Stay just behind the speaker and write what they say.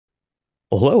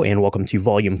Well, hello and welcome to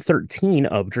volume 13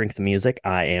 of Drink the Music.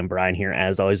 I am Brian here,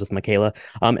 as always, with Michaela.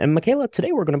 And Michaela,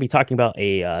 today we're going to be talking about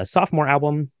a sophomore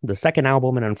album, the second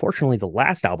album, and unfortunately the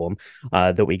last album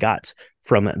that we got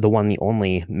from the one, the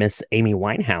only Miss Amy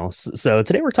Winehouse. So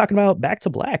today we're talking about Back to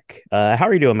Black. How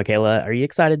are you doing, Michaela? Are you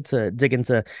excited to dig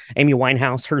into Amy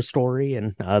Winehouse, her story,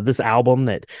 and this album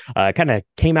that kind of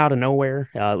came out of nowhere,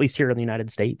 at least here in the United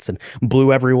States, and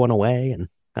blew everyone away and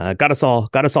got us all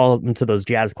into those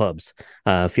jazz clubs,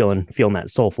 feeling that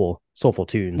soulful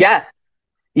tunes. Yeah,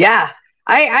 yeah.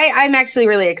 I'm actually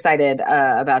really excited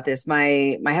about this.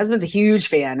 My husband's a huge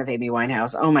fan of Amy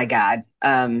Winehouse. Oh my God.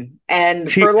 And for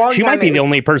She a long she might time be it the was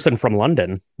only person from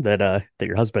London that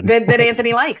your husband that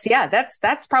Anthony likes. likes. Yeah,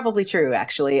 that's probably true,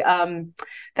 actually.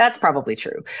 That's probably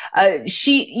true.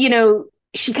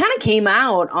 She kind of came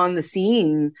out on the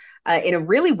scene in a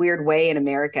really weird way in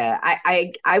America.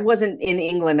 I wasn't in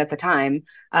England at the time,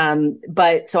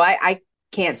 but so I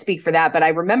can't speak for that. But I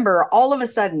remember all of a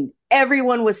sudden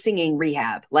everyone was singing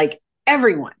Rehab, like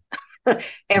everyone. Mhm.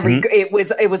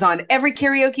 It was on every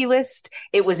karaoke list.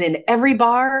 It was in every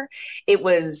bar. It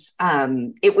was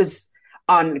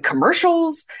on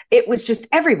commercials. It was just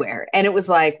everywhere, and it was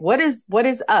like, what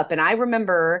is up? And I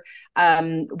remember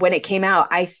when it came out.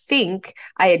 I think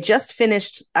I had just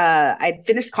finished. I'd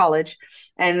finished college,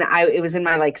 and it was in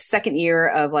my like second year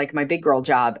of like my big girl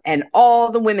job, and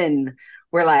all the women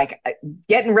were like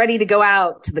getting ready to go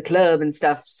out to the club and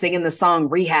stuff, singing the song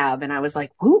Rehab. And I was like,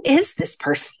 who is this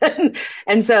person?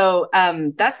 And so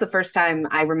that's the first time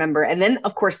I remember. And then,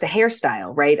 of course, the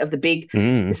hairstyle, right, of the big,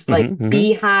 Mhm. this like Mhm. Mhm.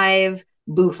 beehive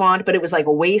bouffant, but it was like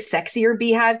a way sexier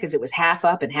beehive because it was half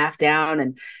up and half down.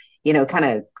 And, kind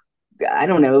of, I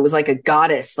don't know, it was like a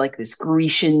goddess, like this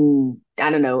Grecian, I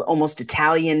don't know, almost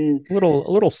Italian. A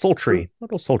little sultry.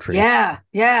 Yeah,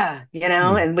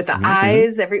 Mhm. and with the Mhm.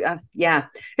 eyes, yeah.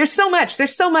 There's so much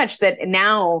that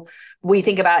now we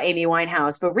think about Amy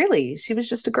Winehouse, but really, she was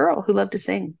just a girl who loved to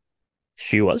sing.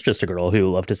 She was just a girl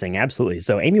who loved to sing, absolutely.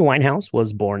 So Amy Winehouse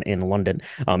was born in London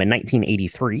in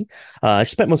 1983. She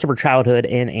spent most of her childhood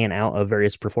in and out of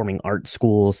various performing arts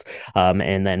schools,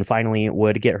 and then finally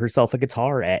would get herself a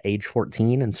guitar at age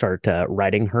 14 and start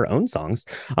writing her own songs.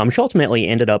 She ultimately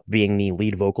ended up being the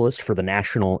lead vocalist for the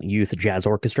National Youth Jazz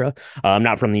Orchestra. I'm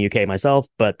not from the UK myself,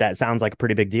 but that sounds like a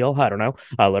pretty big deal. I don't know.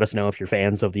 Let us know if you're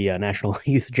fans of the National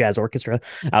Youth Jazz Orchestra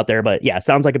out there. But yeah,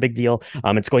 sounds like a big deal.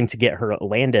 It's going to get her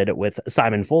landed with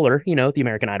Simon Fuller, the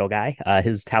American Idol guy,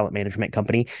 his talent management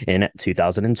company in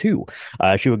 2002.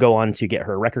 She would go on to get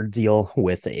her record deal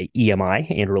with EMI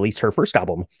and release her first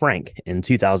album, Frank, in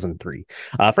 2003.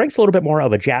 Frank's a little bit more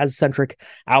of a jazz centric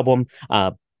album,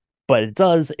 but it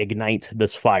does ignite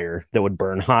this fire that would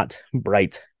burn hot,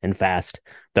 bright, and fast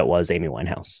that was Amy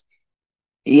Winehouse.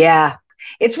 Yeah,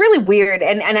 it's really weird,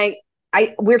 and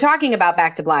we're talking about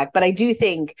Back to Black, but I do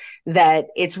think that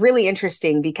it's really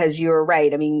interesting because you're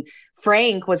right. I mean,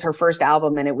 Frank was her first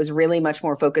album, and it was really much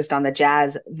more focused on the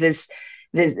jazz. This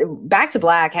Back to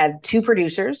Black had two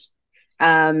producers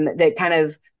that kind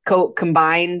of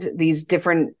combined these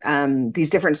different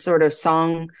sort of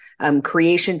song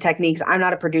creation techniques. I'm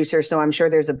not a producer, so I'm sure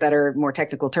there's a better, more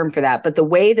technical term for that. But the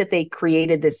way that they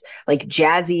created this like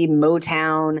jazzy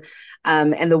Motown,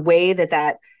 and the way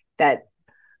that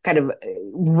kind of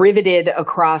riveted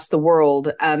across the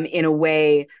world in a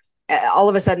way. All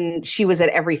of a sudden, she was at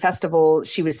every festival.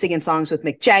 She was singing songs with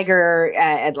Mick Jagger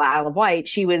at Isle of Wight.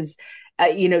 She was,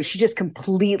 she just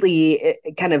completely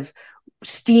kind of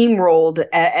steamrolled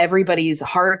everybody's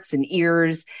hearts and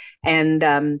ears.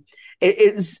 And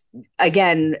it was,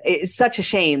 again, it's such a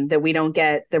shame that we're not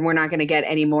going to get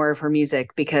any more of her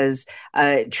music because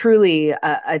truly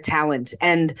a talent.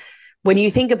 And when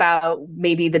you think about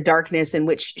maybe the darkness in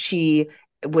which she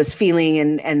was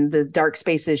feeling and the dark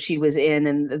spaces she was in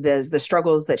and the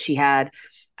struggles that she had,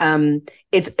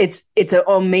 it's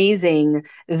amazing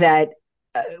that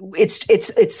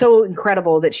it's so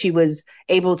incredible that she was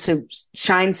able to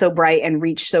shine so bright and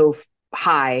reach so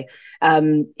high.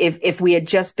 If we had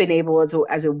just been able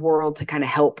as a world to kind of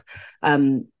help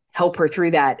her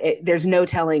through that, there's no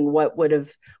telling what would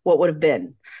have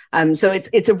been. So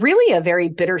it's a very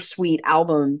bittersweet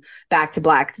album, Back to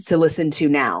Black, to listen to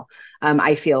now.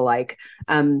 I feel like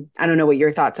I don't know what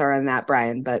your thoughts are on that,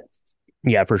 Brian, but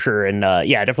Yeah, for sure. And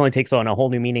yeah, it definitely takes on a whole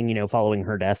new meaning, following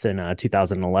her death in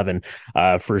 2011.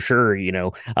 For sure,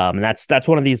 and that's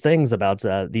one of these things about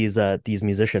these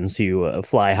musicians who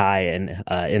fly high and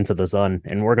into the sun.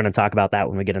 And we're going to talk about that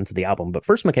when we get into the album. But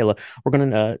first, Michaela, we're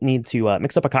going to need to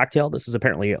mix up a cocktail. This is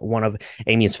apparently one of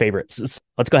Amy's favorites. So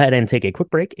let's go ahead and take a quick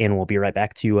break, and we'll be right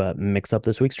back to mix up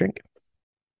this week's drink.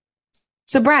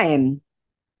 so Brian,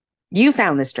 You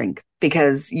found this drink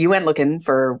because you went looking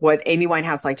for what Amy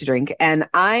Winehouse liked to drink. And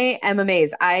I am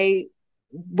amazed.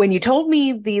 When you told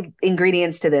me the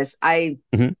ingredients to this, I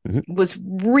Hmm. was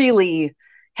really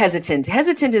hesitant.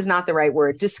 Hesitant is not the right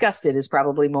word. Disgusted is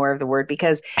probably more of the word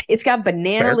because it's got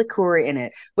banana Fair. liqueur in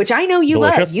it, which I know you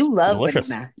love. Delicious. You love Delicious.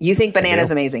 banana. You think I banana is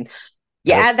do. amazing.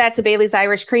 You add Yes. that to Bailey's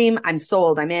Irish Cream. I'm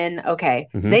sold. I'm in. Okay.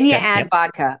 Then you Okay. add Yep.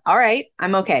 vodka. All right.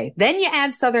 I'm okay. Then you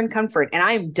add Southern Comfort, and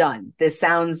I'm done. This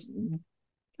sounds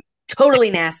totally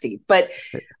nasty, but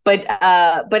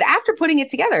after putting it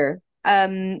together,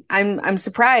 I'm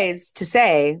surprised to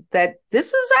say that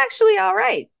this was actually all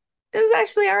right. It was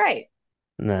actually all right.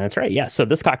 That's right. Yeah. So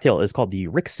this cocktail is called the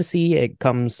Rickstasy. It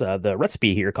comes, the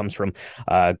recipe here comes from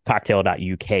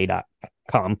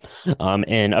cocktail.uk.com.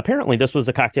 And apparently this was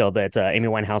a cocktail that Amy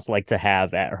Winehouse liked to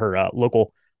have at her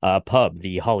local pub,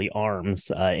 the Hawley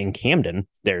Arms in Camden.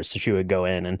 There, so she would go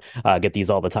in and get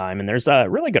these all the time. And there's a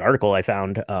really good article I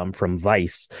found from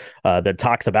Vice that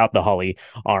talks about the Hawley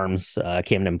Arms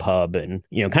Camden pub, and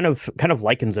kind of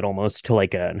likens it almost to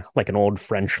like an old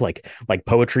French like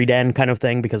poetry den kind of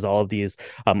thing, because all of these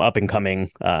up and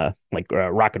coming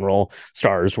rock and roll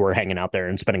stars were hanging out there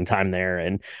and spending time there,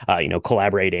 and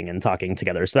collaborating and talking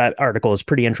together. So that article is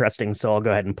pretty interesting. So I'll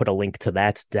go ahead and put a link to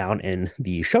that down in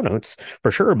the show notes for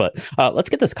sure. But let's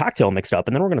get this cocktail mixed up,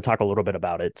 and then we're going to talk a little bit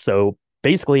about it. So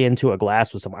basically into a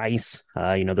glass with some ice.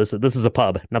 This is a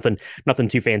pub. Nothing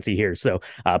too fancy here. So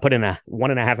put in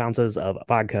 1.5 ounces of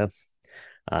vodka,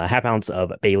 half ounce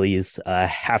of Bailey's,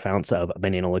 half ounce of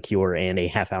banana liqueur, and a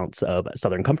half ounce of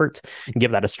Southern Comfort.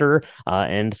 Give that a stir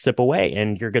and sip away,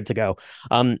 and you're good to go.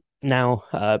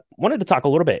 Now, wanted to talk a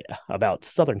little bit about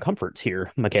Southern Comfort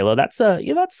here, Michaela. That's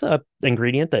a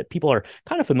ingredient that people are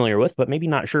kind of familiar with, but maybe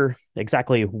not sure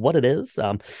exactly what it is.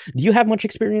 Do you have much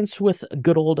experience with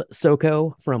good old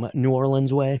SoCo from New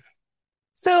Orleans way?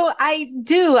 So I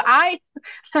do.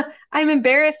 I'm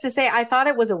embarrassed to say I thought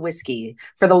it was a whiskey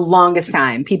for the longest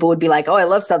time. People would be like, "Oh, I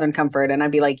love Southern Comfort," and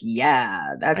I'd be like,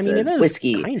 "Yeah, I that's mean, a it is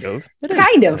whiskey." kind of. It is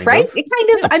Kind of, kind right? of. It kind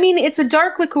of. Yeah. I mean, it's a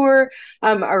dark liqueur.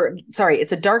 Or sorry,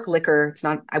 it's a dark liquor. It's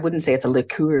not. I wouldn't say it's a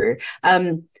liqueur.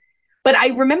 But I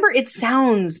remember it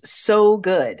sounds so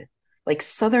good, like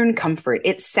Southern Comfort.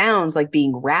 It sounds like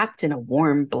being wrapped in a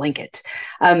warm blanket.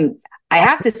 Um, I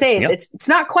have to say, Yep. it's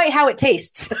not quite how it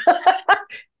tastes.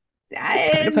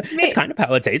 It's kind of I, it's kind of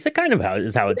how it tastes. It kind of how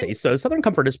it tastes. So Southern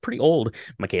Comfort is pretty old,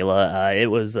 Michaela. It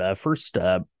was first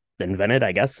invented,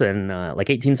 I guess, in like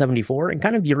 1874, and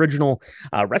kind of the original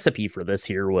recipe for this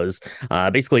here was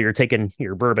basically you're taking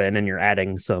your bourbon and you're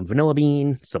adding some vanilla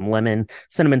bean, some lemon,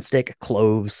 cinnamon stick,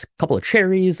 cloves, a couple of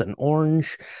cherries, an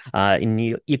orange, and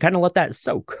you kind of let that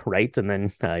soak, right? And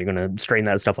then you're gonna strain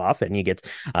that stuff off, and you get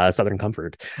Southern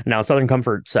Comfort. Now, Southern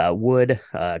Comforts would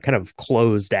kind of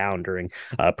close down during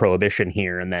Prohibition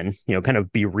here, and then kind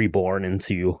of be reborn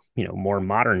into more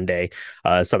modern day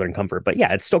Southern Comfort. But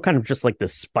yeah, it's still kind of just like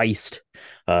this spiced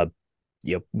uh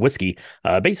whiskey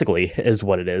basically is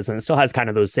what it is, and it still has kind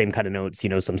of those same kind of notes,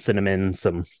 some cinnamon,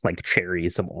 some like cherry,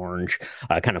 some orange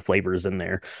kind of flavors in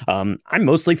there. I'm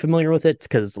mostly familiar with it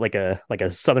because like a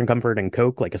Southern Comfort and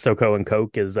Coke, like a SoCo and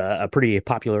Coke is a pretty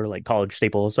popular like college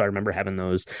staple, so I remember having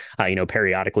those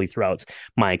periodically throughout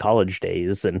my college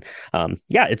days. And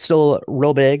yeah, it's still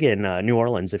real big in New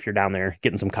Orleans. If you're down there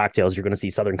getting some cocktails, you're going to see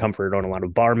Southern Comfort on a lot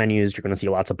of bar menus. You're going to see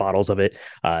lots of bottles of it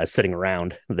sitting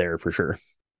around there for sure.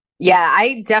 yeah,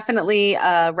 I definitely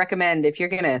recommend if you're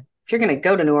gonna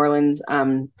go to New Orleans,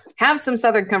 have some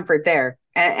Southern Comfort there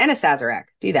and a Sazerac.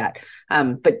 Do that.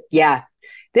 But yeah,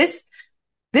 this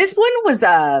this one was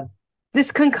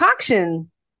this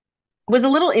concoction was a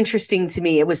little interesting to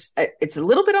me. It's a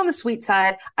little bit on the sweet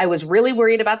side. I was really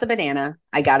worried about the banana.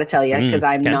 I got to tell you, because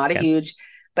I'm Okay, not a okay. huge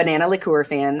banana liqueur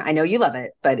fan. I know you love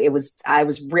it, but I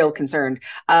was real concerned.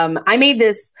 I made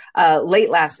this late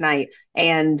last night,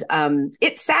 and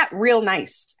it sat real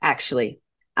nice actually.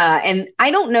 And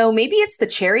I don't know, maybe it's the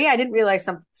cherry. I didn't realize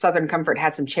some Southern Comfort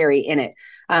had some cherry in it.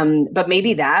 But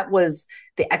maybe that was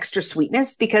the extra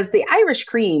sweetness, because the Irish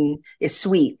cream is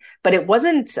sweet, but it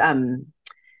wasn't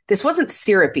this wasn't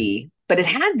syrupy, but it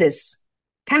had this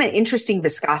kind of interesting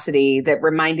viscosity that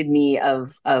reminded me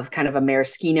of kind of a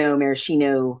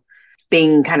maraschino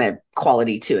Bing kind of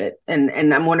quality to it. And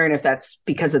I'm wondering if that's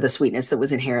because of the sweetness that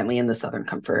was inherently in the Southern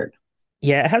Comfort.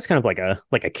 Yeah, it has kind of like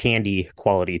a candy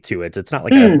quality to it. It's not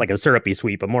like a Mm, like a syrupy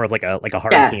sweet, but more of like a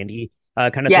hard yeah, candy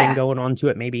kind of thing yeah, going on to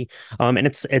it maybe. And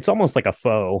it's almost like a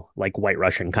faux like White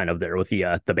Russian kind of there with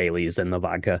the Baileys and the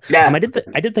vodka. yeah.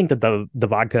 I did think that the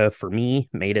vodka for me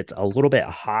made it a little bit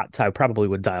hot. I probably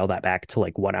would dial that back to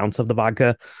like 1 ounce of the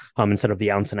vodka instead of the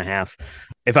ounce and a half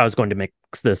if I was going to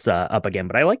mix this up again.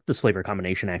 But I like this flavor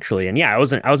combination actually. And yeah, I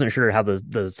wasn't sure how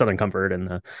the Southern Comfort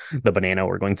and the banana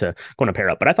were going to pair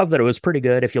up, but I thought that it was pretty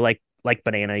good. If you like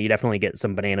banana, you definitely get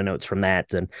some banana notes from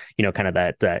that, and kind of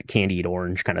that candied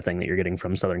orange kind of thing that you're getting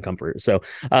from Southern Comfort. So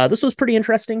this was pretty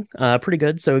interesting, pretty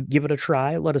good. So give it a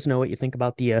try. Let us know what you think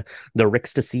about the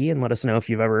Rickstasy, and let us know if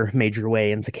you've ever made your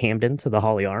way into Camden to the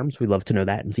Hawley Arms. We'd love to know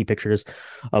that and see pictures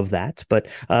of that. But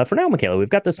for now, Michaela, we've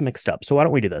got this mixed up. So why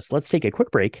don't we do this? Let's take a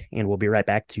quick break, and we'll be right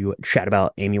back to chat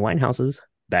about Amy Winehouse's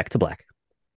Back to Black.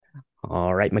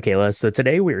 All right, Michaela. So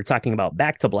today we are talking about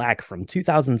Back to Black from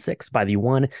 2006 by the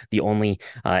one, the only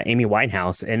Amy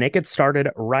Winehouse, and it gets started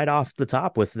right off the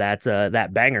top with that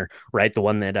banger, right? The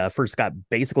one that first got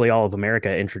basically all of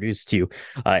America introduced to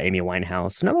Amy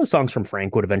Winehouse. None of those songs from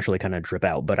Frank would eventually kind of drip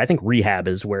out, but I think Rehab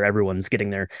is where everyone's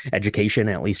getting their education,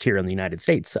 at least here in the United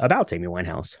States, about Amy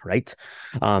Winehouse, right?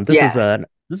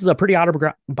 This is a pretty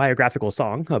autobiographical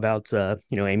song about,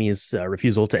 Amy's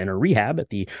refusal to enter rehab at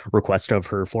the request of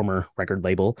her former record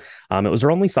label. It was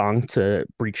her only song to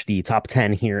breach the top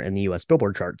 10 here in the U.S.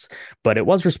 Billboard charts, but it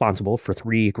was responsible for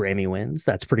 3 Grammy wins.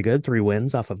 That's pretty good. 3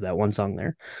 wins off of that one song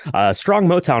there. Strong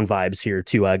Motown vibes here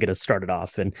to get us started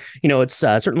off. And, it's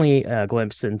certainly a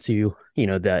glimpse into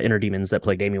the inner demons that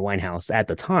plagued Amy Winehouse at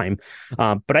the time.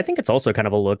 But I think it's also kind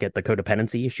of a look at the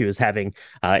codependency she was having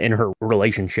in her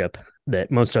relationship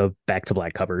that most of Back to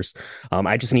Black covers.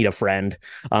 I Just Need a Friend.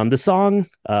 The song,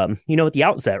 at the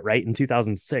outset, right, in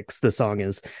 2006, the song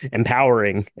is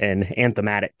empowering and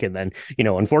anthematic. And then,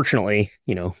 unfortunately,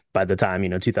 by the time,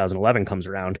 2011 comes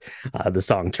around, the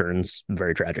song turns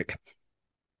very tragic.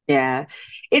 Yeah,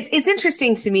 it's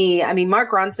interesting to me. I mean,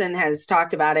 Mark Ronson has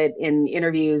talked about it in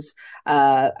interviews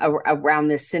around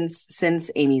this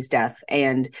since Amy's death,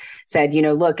 and said,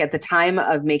 look, at the time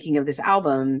of making of this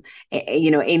album,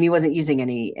 Amy wasn't using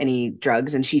any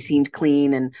drugs, and she seemed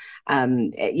clean, and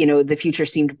the future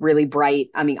seemed really bright.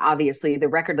 I mean, obviously, the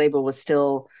record label was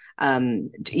still.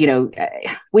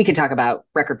 We can talk about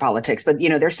record politics, but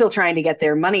they're still trying to get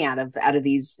their money out of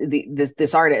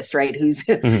this artist, right? Who's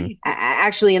Mhm.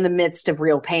 actually in the midst of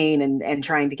real pain and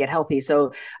trying to get healthy.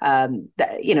 So, I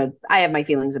have my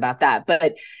feelings about that,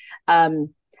 but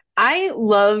I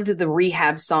loved the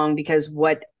Rehab song because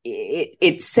what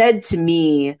it said to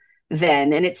me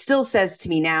then, and it still says to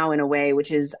me now in a way,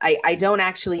 which is I don't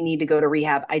actually need to go to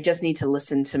rehab. I just need to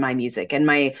listen to my music and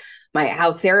my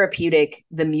how therapeutic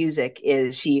the music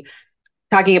is. She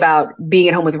talking about being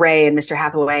at home with Ray and Mr.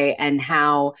 Hathaway and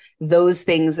how those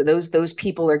things, those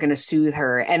people are going to soothe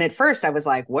her. And at first I was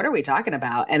like, what are we talking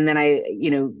about? And then I,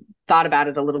 thought about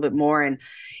it a little bit more. And,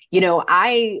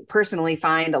 I personally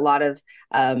find a lot of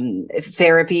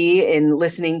therapy in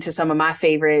listening to some of my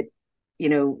favorite,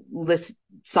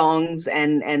 songs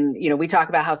and we talk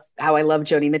about how I love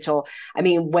Joni Mitchell. I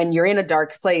mean, when you're in a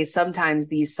dark place, sometimes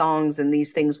these songs and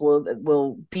these things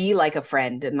will be like a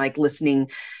friend, and like listening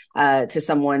to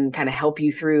someone kind of help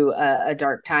you through a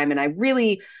dark time. And I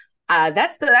really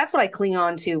that's what I cling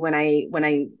on to when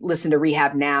I listen to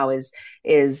Rehab now is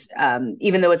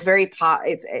even though it's very pop,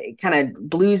 it's kind of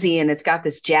bluesy and it's got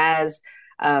this jazz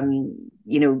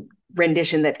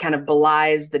rendition that kind of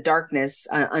belies the darkness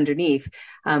underneath.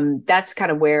 That's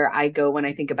kind of where I go when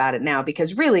I think about it now,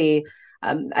 because really,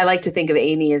 I like to think of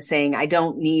Amy as saying, I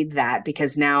don't need that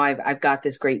because now I've got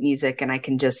this great music and I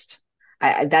can just,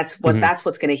 that's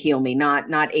what's going to heal me,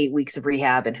 not 8 weeks of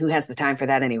rehab, and who has the time for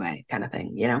that anyway, kind of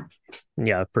thing,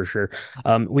 Yeah, for sure.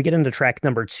 We get into track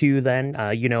number 2 then.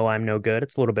 I'm No Good.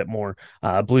 It's a little bit more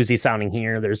bluesy sounding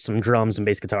here. There's some drums and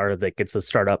bass guitar that gets us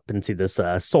start up into this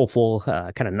soulful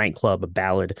kind of nightclub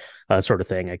ballad sort of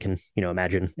thing. I can,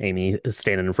 imagine Amy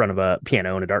standing in front of a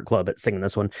piano in a dark club singing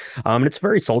this one. And it's a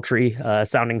very sultry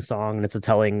sounding song, and it's a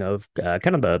telling of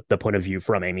kind of the point of view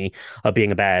from Amy of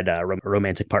being a bad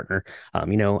romantic partner.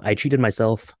 I cheated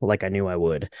myself like I knew I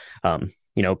would.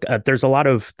 There's a lot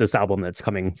of this album that's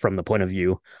coming from the point of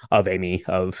view of Amy,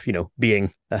 of,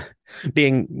 being,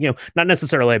 not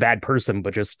necessarily a bad person,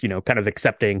 but just, kind of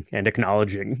accepting and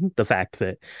acknowledging the fact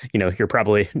that, you're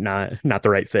probably not the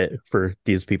right fit for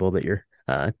these people that you're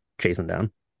chasing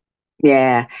down.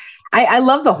 Yeah. I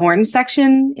love the horn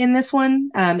section in this one.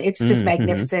 It's just Mm-hmm.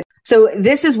 magnificent. So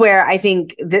this is where I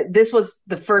think this was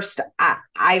the first,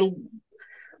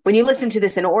 when you listen to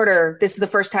this in order, this is the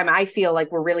first time I feel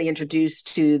like we're really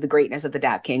introduced to the greatness of the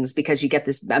Dap Kings, because you get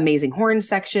this amazing horn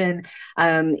section.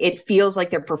 It feels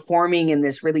like they're performing in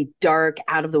this really dark,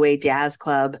 out of the way jazz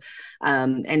club.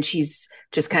 And she's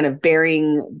just kind of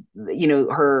bearing,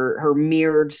 her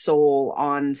mirrored soul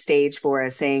on stage for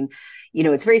us, saying,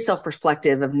 it's very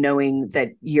self-reflective of knowing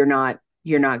that you're not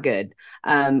good,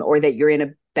 or that you're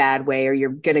in bad way, or you're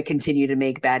going to continue to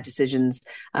make bad decisions.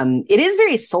 It is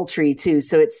very sultry too.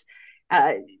 So it's,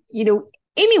 uh, you know,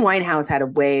 Amy Winehouse had a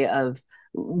way of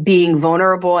being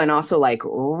vulnerable and also like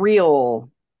real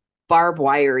barbed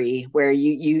wiry, where Hmm.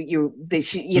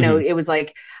 it was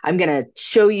like, I'm gonna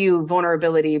show you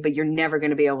vulnerability, but you're never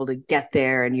gonna be able to get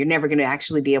there, and you're never gonna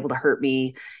actually be able to hurt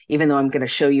me, even though I'm gonna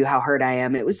show you how hurt I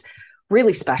am. It was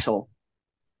really special.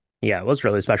 Yeah, it was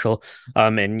really special.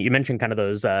 And you mentioned kind of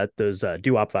those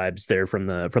doo-wop vibes there from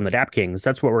the Dap Kings.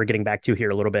 That's what we're getting back to here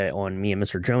a little bit on Me and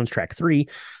Mr. Jones track three.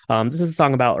 This is a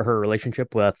song about her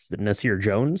relationship with Nasir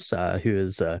Jones, who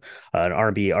is an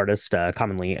R&B artist,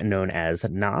 commonly known as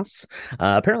Nas.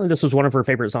 Apparently, this was one of her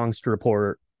favorite songs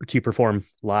to perform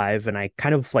live, and I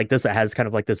kind of like this. It has kind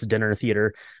of like this dinner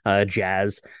theater,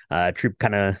 jazz, troupe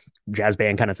kind of jazz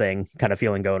band kind of thing, kind of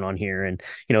feeling going on here, and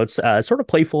it's sort of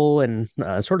playful and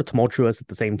sort of tumultuous at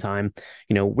the same time.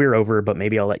 We're over, but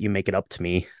maybe I'll let you make it up to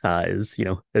me. Is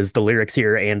the lyrics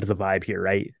here and the vibe here,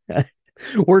 right?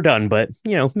 We're done, but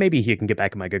maybe you can get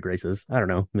back in my good graces. I don't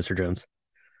know, Mr. Jones.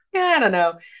 Yeah, I don't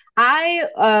know. I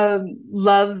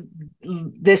love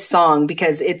this song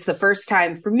because it's the first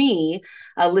time for me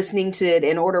listening to it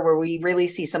in order where we really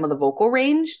see some of the vocal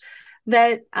range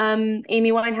that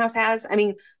Amy Winehouse has. I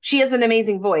mean, she has an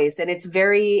amazing voice, and it's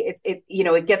very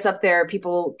it gets up there.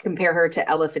 People compare her to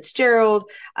Ella Fitzgerald.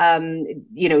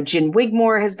 Jen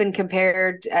Wigmore has been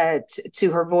compared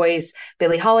to her voice.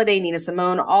 Billie Holiday, Nina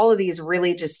Simone, all of these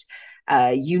really just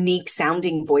unique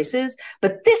sounding voices.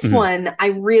 But this Mhm. one, I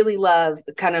really love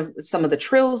kind of some of the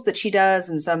trills that she does,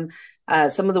 and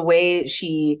some of the way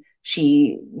she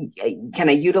kind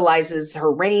of utilizes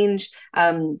her range.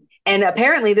 And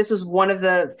apparently, this was one of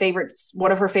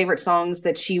her favorite songs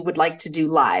that she would like to do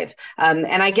live. And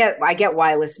I get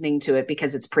why, listening to it,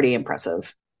 because it's pretty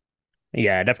impressive.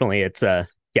 Yeah, definitely. It's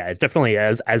definitely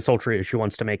as sultry as she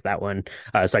wants to make that one.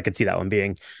 So I could see that one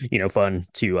being, fun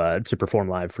to perform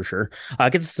live for sure.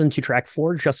 Gets us into track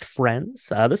four, Just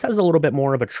Friends. This has a little bit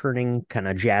more of a churning kind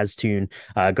of jazz tune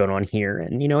going on here.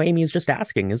 And Amy is just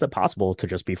asking, is it possible to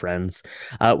just be friends?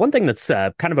 One thing that's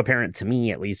kind of apparent to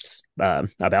me, at least,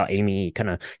 about Amy kind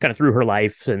of through her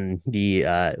life and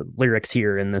the lyrics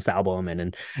here in this album and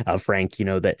in Frank,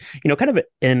 that kind of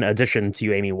in addition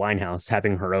to Amy Winehouse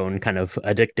having her own kind of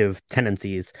addictive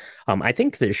tendencies, I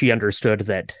think that she understood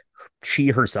that she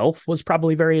herself was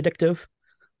probably very addictive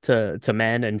to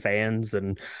men and fans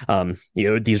and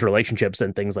these relationships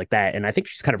and things like that. And I think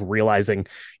she's kind of realizing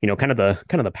kind of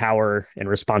the power and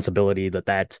responsibility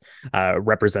that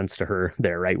represents to her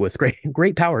there, right? With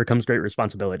great power comes great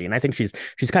responsibility. And I think she's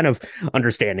kind of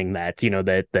understanding that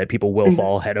that people will Mhm.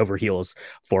 fall head over heels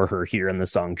for her here in the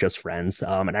song Just Friends.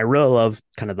 And I really love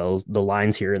kind of the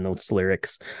lines here in those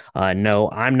lyrics. No,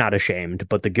 I'm not ashamed,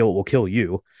 but the guilt will kill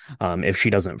you if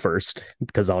she doesn't first,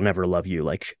 because I'll never love you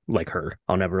like her.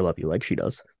 I'll never love you like she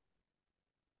does.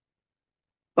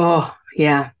 Oh,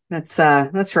 yeah, that's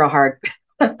real hard.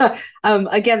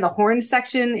 Again, the horn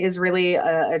section is really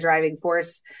a driving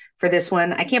force for this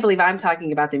one. I can't believe I'm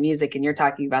talking about the music and you're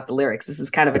talking about the lyrics. This is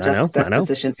kind of a I know.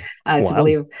 juxtaposition to Wow.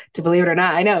 believe it or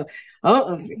not. I know.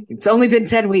 Oh, it's only been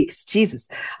 10 weeks. Jesus.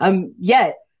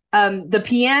 Yet the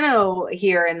piano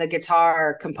here and the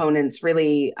guitar components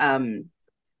really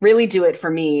do it for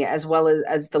me, as well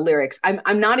as the lyrics.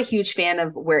 I'm not a huge fan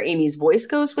of where Amy's voice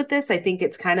goes with this. I think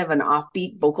it's kind of an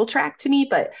offbeat vocal track to me,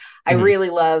 but I Mhm. really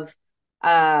love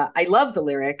I love the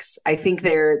lyrics. I think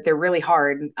they're really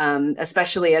hard,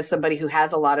 especially as somebody who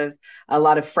has a lot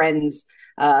of friends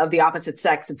of the opposite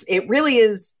sex.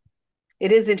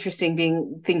 It is interesting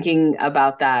being thinking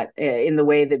about that in the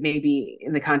way that maybe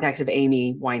in the context of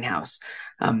Amy Winehouse.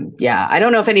 Yeah, I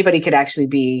don't know if anybody could actually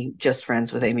be just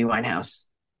friends with Amy Winehouse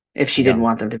if she didn't Yeah.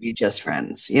 want them to be just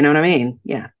friends. You know what I mean?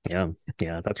 Yeah. Yeah,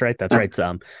 yeah, that's right. That's right.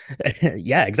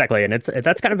 Yeah, exactly. And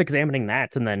that's kind of examining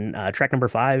that. And then track number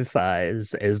five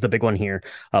is the big one here,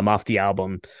 off the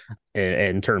album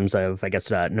in terms of, I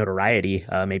guess, notoriety,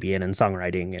 maybe in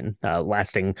songwriting and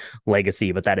lasting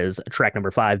legacy. But that is track number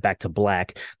five, Back to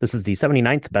Black. This is the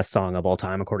 79th best song of all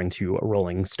time, according to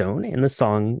Rolling Stone. And this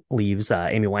song leaves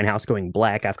Amy Winehouse going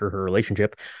black after her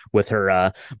relationship with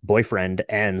her boyfriend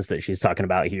ends that she's talking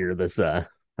about here. This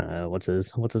what's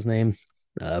his name?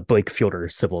 Blake Fielder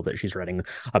civil that she's writing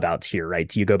about here,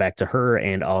 right? You go back to her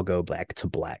and I'll go back to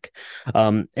black.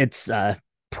 It's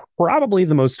probably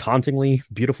the most hauntingly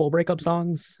beautiful breakup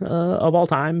songs of all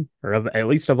time, or of at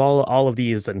least of all of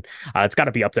these, and it's got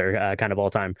to be up there, kind of all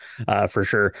time, for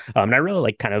sure. And I really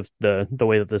like kind of the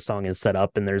way that this song is set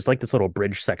up, and there's like this little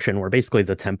bridge section where basically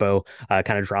the tempo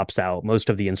kind of drops out, most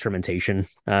of the instrumentation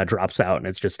drops out, and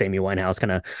it's just Amy Winehouse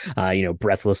kind of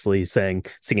breathlessly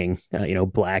singing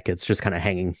Black. It's just kind of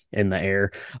hanging in the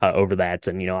air over that,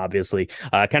 and obviously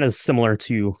kind of similar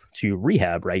to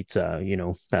Rehab, right?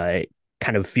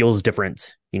 Kind of feels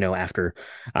different, after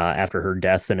her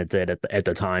death than it did at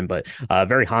the time. But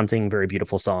very haunting, very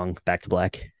beautiful song, Back to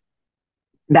Black.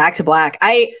 Back to Black.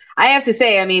 I have to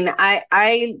say, I mean,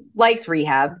 I liked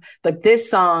Rehab, but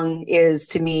this song is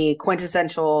to me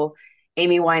quintessential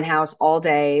Amy Winehouse all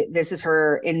day. This is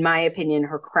her, in my opinion,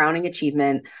 her crowning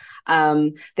achievement.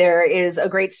 There is a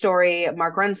great story.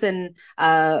 Mark Ronson,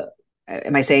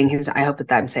 am I saying his? I hope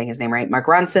that I'm saying his name right. Mark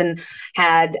Ronson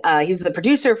he was the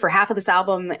producer for half of this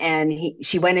album, and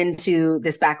she went into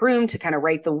this back room to kind of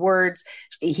write the words.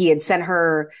 He had sent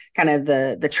her kind of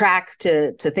the track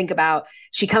to think about.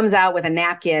 She comes out with a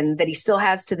napkin that he still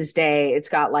has to this day. It's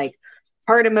got like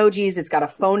heart emojis. It's got a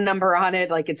phone number on it.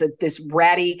 Like it's this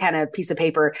ratty kind of piece of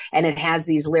paper. And it has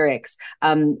these lyrics.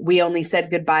 We only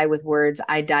said goodbye with words.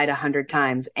 I died 100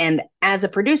 times. And as a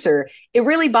producer, it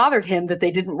really bothered him that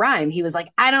they didn't rhyme. He was like,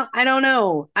 I don't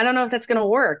know. I don't know if that's going to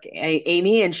work,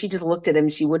 Amy. And she just looked at him.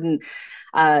 She wouldn't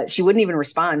even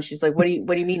respond. She's like, what do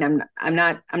you mean? I'm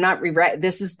not rewriting.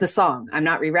 This is the song. I'm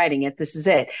not rewriting it. This is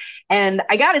it. And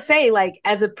I got to say, like,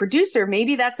 as a producer,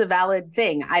 maybe that's a valid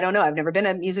thing. I don't know. I've never been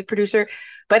a music producer,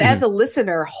 but as a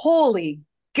listener, holy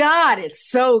God, it's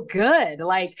so good.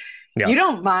 Like, Yeah. you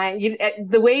don't mind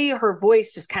the way her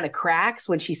voice just kind of cracks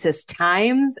when she says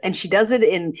times, and she does it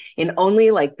in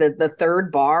only like the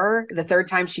third bar, the third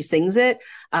time she sings it.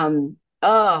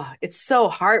 Oh, it's so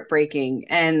heartbreaking.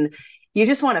 And you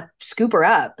just want to scoop her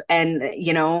up and,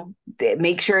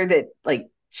 make sure that like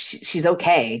she's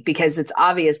okay, because it's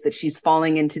obvious that she's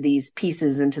falling into these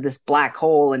pieces, into this black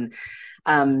hole. And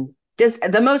just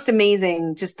the most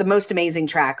amazing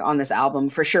track on this album,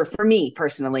 for sure. For me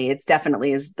personally, it's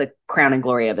definitely is the crown and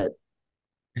glory of it.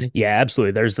 Yeah,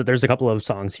 absolutely. There's a couple of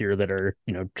songs here that are,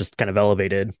 just kind of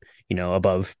elevated,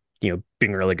 above,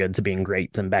 being really good to being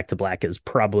great. And Back to Black is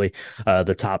probably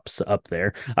the tops up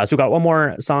there. So we've got one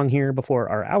more song here before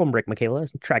our album break, Michaela.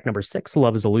 Track number 6,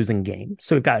 Love is a Losing Game.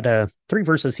 So we've got 3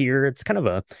 verses here. It's kind of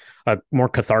a more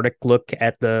cathartic look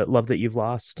at the love that you've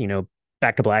lost.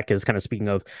 Back to Black is kind of speaking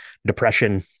of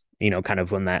depression, kind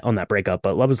of on that breakup.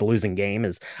 But Love is a Losing Game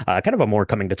is kind of a more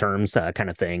coming to terms kind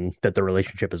of thing, that the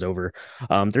relationship is over.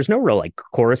 There's no real like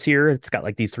chorus here. It's got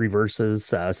like these 3 verses.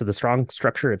 So the strong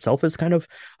structure itself is kind of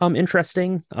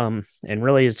interesting. And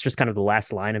really it's just kind of the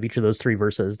last line of each of those 3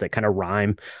 verses that kind of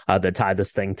rhyme, that tie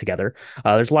this thing together.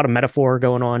 There's a lot of metaphor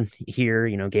going on here,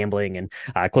 gambling and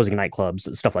closing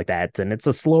nightclubs, stuff like that. And it's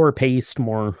a slower paced,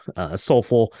 more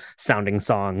soulful sounding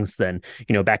songs than,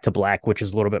 Back to Black, which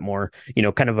is a little bit more,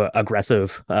 kind of a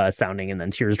aggressive sounding, and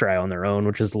then Tears Dry on Their Own,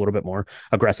 which is a little bit more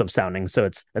aggressive sounding. So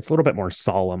it's a little bit more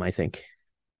solemn, I think.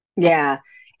 Yeah.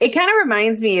 It kind of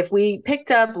reminds me, if we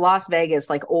picked up Las Vegas,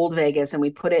 like old Vegas, and we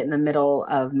put it in the middle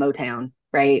of Motown,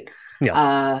 right?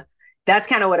 Yeah. That's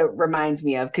kind of what it reminds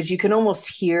me of, because you can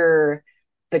almost hear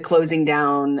the closing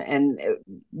down and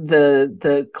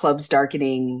the clubs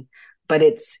darkening, but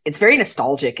it's very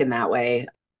nostalgic in that way.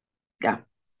 Yeah.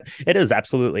 It is,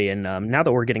 absolutely. And now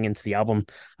that we're getting into the album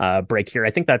break here, I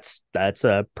think that's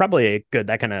probably a good,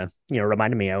 that kind of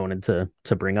reminded me I wanted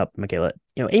to bring up, Michaela.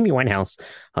 Amy Winehouse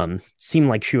seemed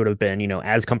like she would have been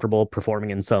as comfortable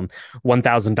performing in some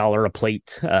 $1,000 a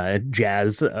plate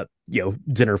jazz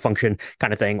dinner function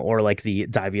kind of thing, or like the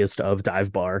diviest of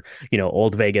dive bar,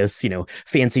 old Vegas,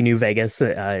 fancy new Vegas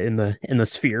in the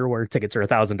Sphere, where tickets are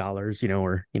 $1,000,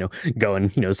 or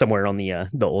going somewhere on the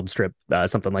old strip,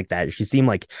 something like that. She seemed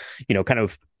like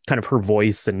kind of her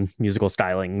voice and musical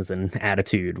stylings and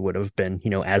attitude would have been,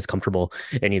 as comfortable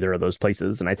in either of those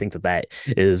places. And I think that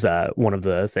is one of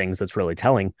the things that's really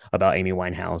telling about Amy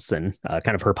Winehouse and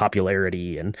kind of her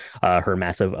popularity and her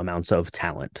massive amounts of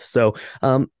talent. So,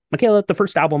 Michaela, the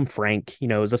first album, Frank,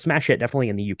 is a smash hit, definitely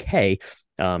in the UK.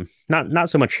 Not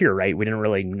so much here, right? We didn't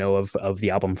really know of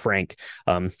the album Frank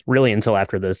really until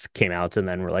after this came out, and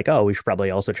then we're like, oh, we should probably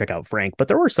also check out Frank. But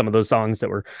there were some of those songs that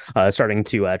were starting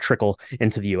to trickle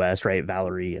into the US, right?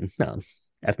 Valerie and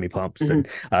F Me Pumps and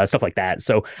stuff like that.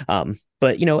 So,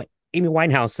 but Amy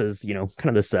Winehouse is kind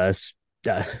of this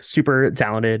super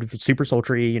talented, super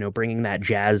sultry, bringing that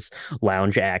jazz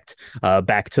lounge act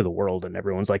back to the world. And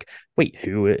everyone's like, wait,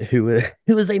 who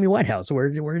is Amy Winehouse? Where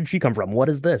did she come from? What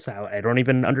is this? I don't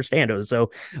even understand. It was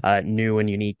so new and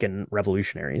unique and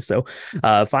revolutionary. So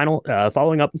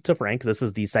following up to Frank, this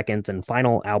is the second and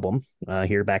final album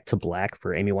here, Back to Black,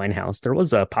 for Amy Winehouse. There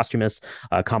was a posthumous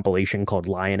compilation called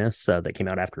Lioness that came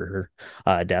out after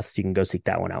her death, so you can go seek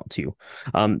that one out too.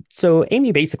 So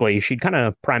Amy, basically, she'd kind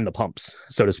of prime the pumps,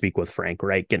 so to speak, with Frank,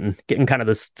 right? Getting kind of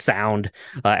this sound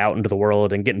out into the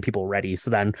world and getting people ready. So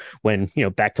then when,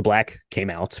 Back to Black came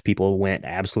out, people went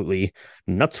absolutely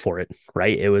nuts for it,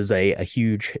 right? It was a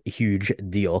huge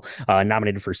deal.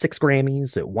 Nominated for 6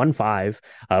 Grammys, it won 5,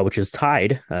 which is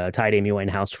tied Amy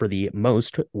Winehouse for the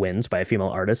most wins by a female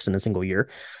artist in a single year.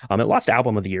 It lost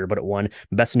Album of the Year, but it won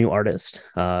Best New Artist,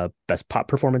 Best Pop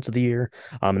Performance of the Year,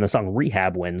 and the song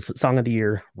Rehab wins Song of the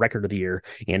Year, Record of the Year,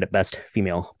 and Best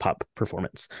Female Pop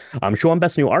Performance. She won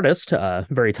Best New Artist,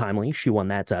 very timely. She won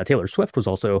that. Taylor Swift was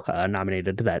also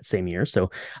nominated that same year.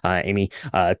 So Amy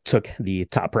took the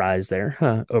top prize there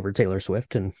over Taylor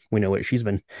Swift, and we know what she's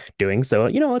been doing. So,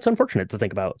 it's unfortunate to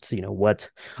think about, what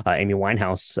Amy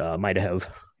Winehouse might have,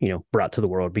 brought to the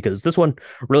world, because this one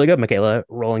really good, Michaela.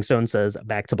 Rolling Stone says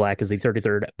Back to Black is the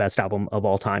 33rd best album of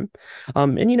all time.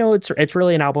 And it's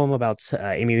really an album about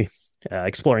Amy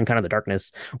exploring kind of the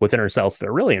darkness within herself.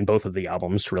 Really, in both of the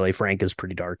albums, really, Frank is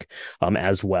pretty dark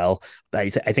as well. I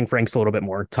think Frank's a little bit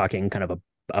more talking kind of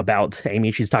about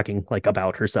Amy. She's talking like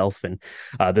about herself, and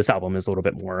this album is a little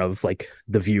bit more of like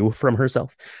the view from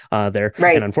herself there.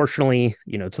 Right. And unfortunately,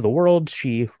 to the world,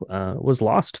 she was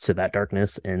lost to that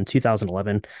darkness in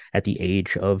 2011 at the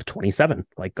age of 27,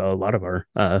 like a lot of our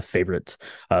favorite,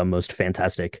 most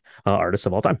fantastic artists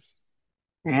of all time.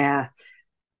 Yeah.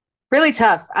 Really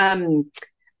tough.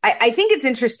 I think it's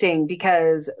interesting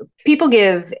because people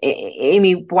give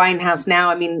Amy Winehouse now.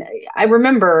 I mean, I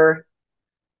remember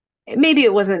maybe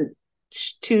it wasn't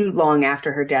too long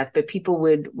after her death, but people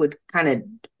would kind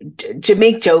of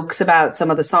make jokes about some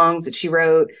of the songs that she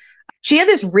wrote. She had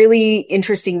this really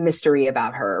interesting mystery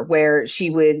about her where she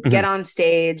would get on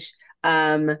stage.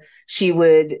 She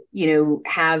would,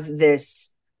 have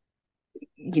this,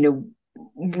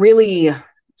 really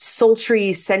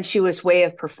sultry, sensuous way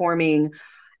of performing.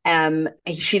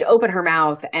 She'd open her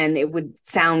mouth and it would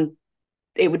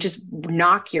just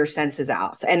knock your senses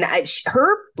out. And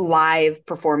her live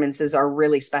performances are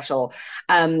really special.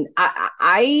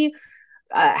 I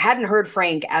hadn't heard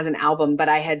Frank as an album, but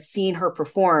I had seen her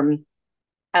perform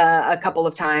a couple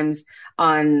of times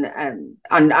on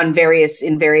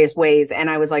various ways, and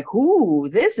I was like, "Ooh,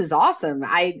 this is awesome!"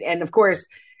 And of course,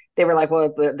 they were like,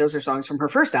 "Well, those are songs from her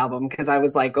first album," because I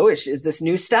was like, "Oh, is this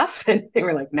new stuff?" And they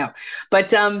were like, "No,"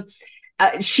 but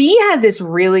she had this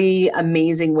really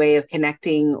amazing way of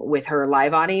connecting with her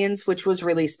live audience, which was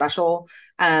really special.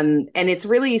 And it's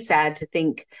really sad to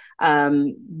think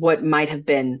what might have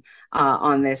been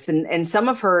on this. And some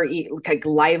of her like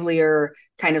livelier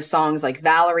kind of songs, like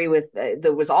Valerie,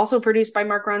 that was also produced by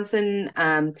Mark Ronson.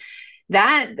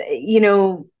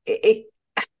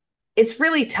 It's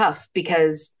really tough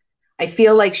because I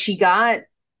feel like she got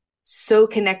so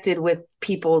connected with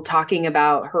people talking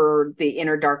about the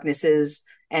inner darknesses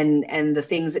and the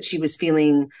things that she was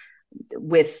feeling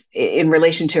in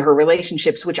relation to her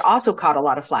relationships, which also caught a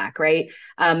lot of flack, right?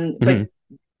 But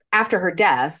after her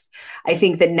death, I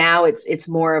think that now it's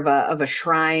more of a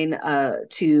shrine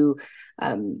to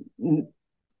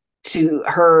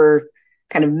her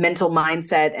kind of mental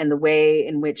mindset and the way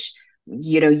in which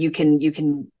you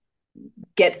can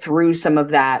get through some of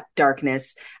that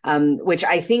darkness, which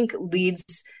I think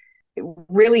leads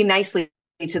really nicely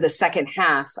to the second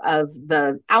half of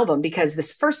the album, because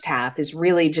this first half is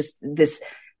really just this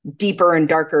deeper and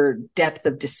darker depth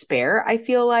of despair, I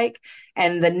feel like.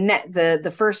 And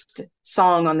the first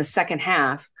song on the second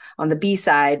half, on the B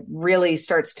side, really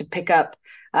starts to pick up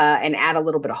and add a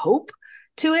little bit of hope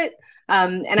to it.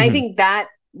 And I think that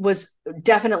was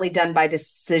definitely done by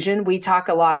decision. We talk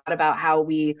a lot about how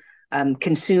we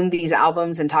consume these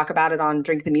albums and talk about it on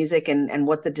Drink the Music and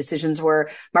what the decisions were.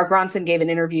 Mark Ronson gave an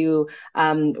interview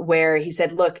where he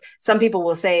said, look, some people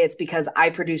will say it's because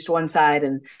I produced one side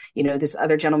and, this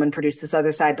other gentleman produced this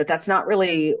other side, but that's not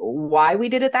really why we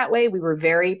did it that way. We were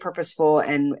very purposeful,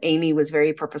 and Amy was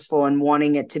very purposeful in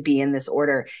wanting it to be in this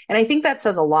order. And I think that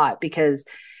says a lot because,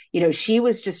 she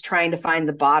was just trying to find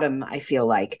the bottom, I feel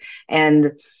like.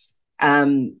 And,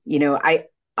 I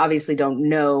obviously didn't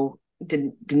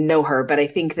know her, but I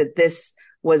think that this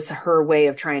was her way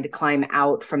of trying to climb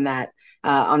out from that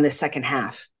on the second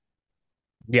half.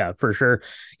 Yeah, for sure.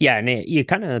 Yeah, and you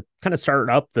kind of start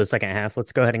up the second half.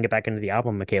 Let's go ahead and get back into the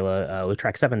album, Michaela, with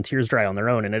track seven, "Tears Dry on Their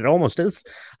Own," and it almost is,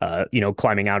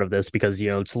 climbing out of this because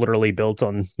it's literally built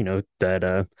on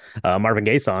that Marvin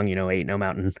Gaye song, "Ain't No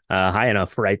Mountain High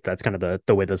Enough," right? That's kind of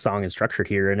the way the song is structured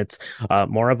here, and it's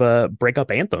more of a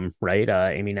breakup anthem, right?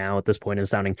 Amy now at this point is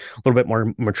sounding a little bit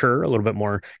more mature, a little bit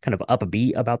more kind of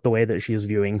upbeat about the way that she's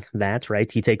viewing that, right?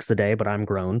 He takes the day, but I'm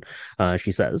grown,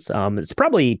 she says. It's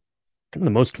probably kind of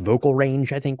the most vocal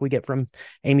range I think we get from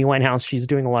Amy Winehouse. She's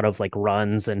doing a lot of like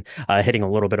runs and hitting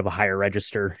a little bit of a higher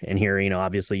register in here.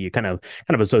 Obviously you kind of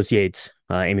associate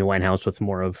Amy Winehouse with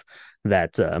more of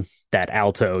that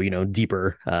alto,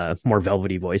 deeper, more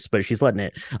velvety voice, but she's letting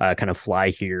it kind of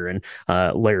fly here and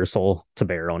lay her soul to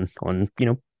bear on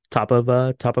top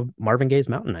of Marvin Gaye's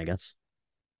Mountain, I guess.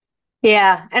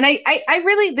 Yeah, and I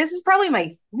really, this is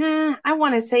probably I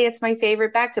want to say it's my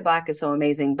favorite. Back to Black is so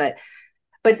amazing, but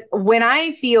when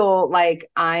I feel like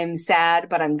I'm sad,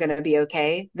 but I'm going to be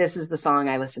okay, this is the song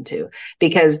I listen to,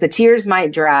 because the tears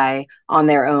might dry on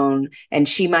their own and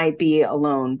she might be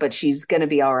alone, but she's going to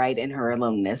be all right in her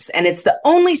aloneness. And it's the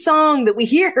only song that we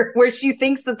hear where she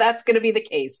thinks that that's going to be the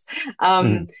case.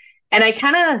 Mhm. And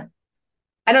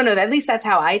I don't know, at least that's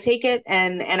how I take it.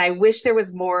 And I wish there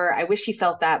was more. I wish she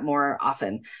felt that more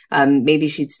often. Maybe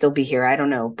she'd still be here. I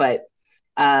don't know. But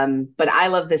I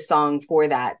love this song for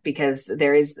that, because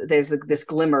there's this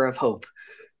glimmer of hope.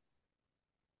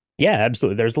 Yeah,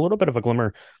 absolutely. There's a little bit of a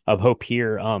glimmer of hope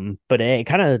here, but it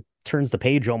kind of turns the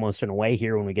page almost in a way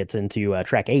here when we get into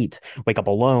track eight, "Wake Up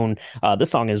Alone." This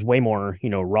song is way more,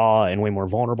 raw and way more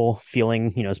vulnerable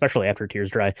feeling, especially after Tears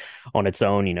Dry on its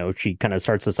own. She kind of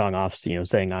starts the song off,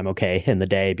 saying, "I'm okay in the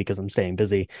day because I'm staying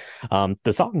busy."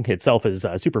 The song itself is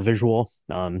super visual,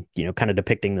 kind of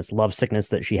depicting this love sickness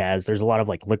that she has. There's a lot of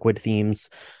like liquid themes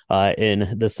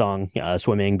in this song,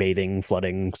 swimming, bathing,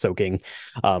 flooding, soaking,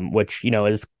 which,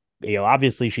 is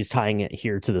obviously she's tying it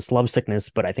here to this love sickness,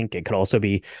 but I think it could also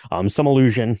be some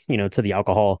allusion, to the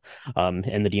alcohol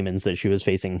and the demons that she was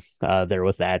facing there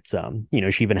with that.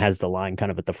 She even has the line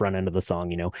kind of at the front end of the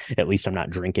song, "At least I'm not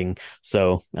drinking."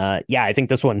 So yeah, I think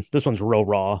this one's real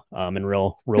raw and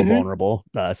real Mm-hmm. vulnerable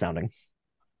sounding.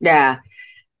 Yeah.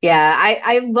 Yeah.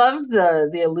 I love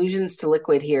the allusions to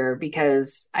liquid here,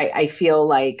 because I feel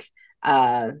like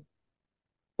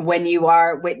when you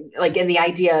are like in the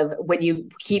idea of when you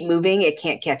keep moving, it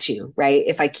can't catch you, right?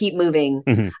 If I keep moving,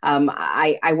 Hmm.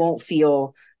 I won't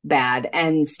feel bad.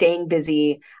 And staying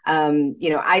busy,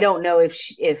 I don't know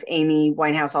if Amy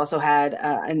Winehouse also had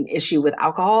an issue with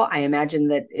alcohol. I imagine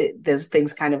that those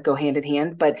things kind of go hand in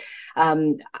hand, but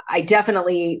I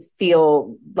definitely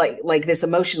feel like this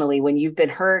emotionally when you've been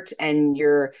hurt and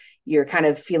you're kind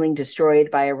of feeling destroyed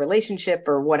by a relationship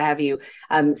or what have you.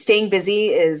 Staying busy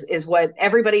is what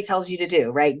everybody tells you to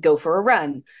do, right? Go for a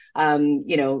run,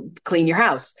 clean your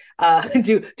house,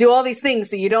 do all these things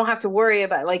so you don't have to worry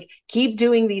about, like, keep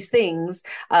doing these things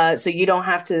so you don't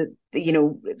have to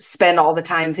spend all the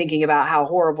time thinking about how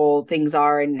horrible things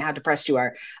are and how depressed you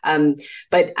are.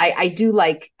 But I do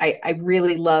I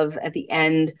really love at the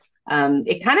end.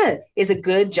 It kind of is a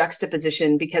good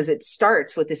juxtaposition because it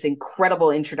starts with this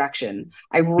incredible introduction.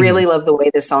 I Hmm. really love the way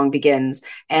the song begins,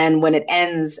 and when it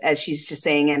ends, as she's just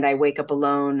saying, "And I wake up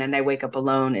alone, and I wake up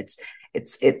alone." It's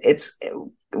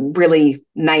really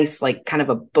nice, like kind of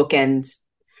a bookend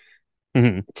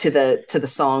Hmm. to the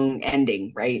song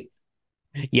ending, right?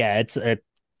 Yeah, it's kind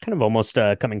of almost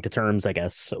coming to terms, I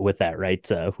guess, with that, right?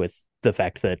 With the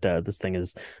fact that this thing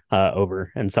is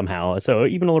over and somehow, so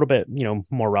even a little bit,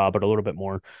 more raw, but a little bit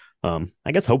more,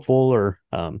 I guess, hopeful or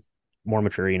more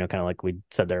mature, kind of like we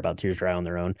said there about Tears Dry on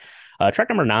Their Own. Track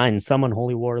number nine, "Some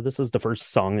Unholy War." This is the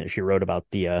first song that she wrote about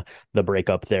the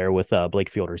breakup there with Blake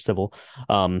Fielder Civil.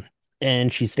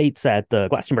 And she states at the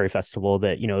Glastonbury Festival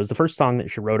that, it was the first song that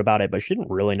she wrote about it, but she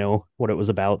didn't really know what it was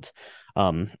about.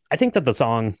 I think that the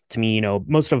song to me,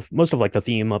 most of like the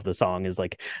theme of the song is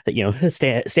like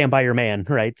that, stand by your man,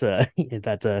 right?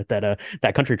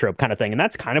 That country trope kind of thing. And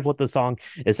that's kind of what the song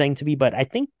is saying to me. But I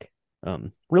think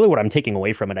really what I'm taking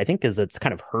away from it, I think, is it's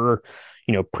kind of her,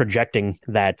 projecting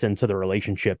that into the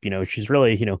relationship. She's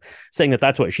really, saying that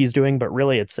that's what she's doing, but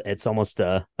really it's almost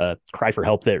a cry for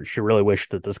help that she really wished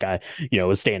that this guy,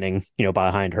 was standing,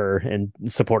 behind her and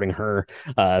supporting her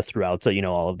throughout,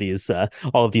 all of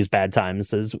these bad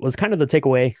times was kind of the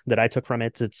takeaway that I took from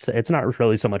it. It's not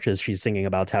really so much as she's singing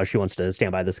about how she wants to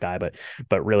stand by this guy,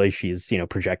 but really she's,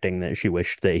 projecting that she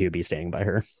wished that he would be staying by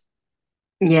her.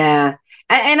 Yeah.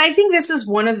 And I think this is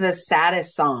one of the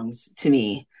saddest songs to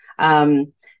me.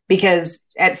 Because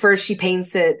at first she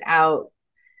paints it out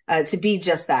to be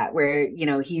just that, where, you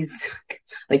know, he's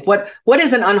like, what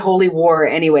is an unholy war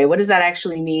anyway? What does that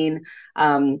actually mean?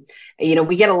 You know,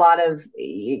 we get a lot of,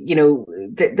 you know,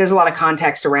 there's a lot of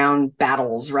context around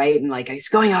battles, right? And like, he's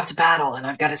going off to battle and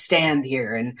I've got to stand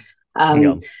here.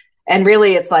 Yeah. And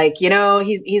really it's like, you know,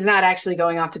 he's not actually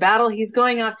going off to battle. He's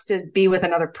going off to be with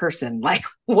another person. Like,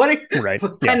 what Right.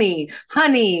 Yeah.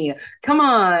 honey, come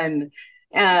on.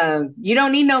 You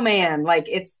don't need no man. Like,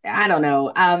 it's, I don't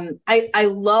know. I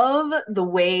love the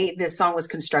way this song was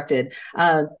constructed.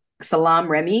 Salam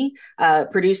Remy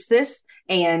produced this,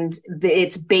 and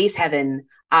it's bass heaven.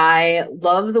 I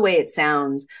love the way it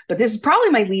sounds, but this is probably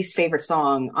my least favorite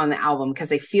song on the album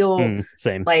because I feel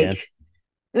Same. Yeah. like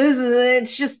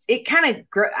it's just, it kind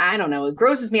of, I don't know, it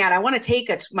grosses me out. I want to take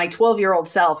my 12-year-old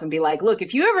self and be like, look,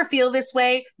 if you ever feel this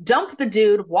way, dump the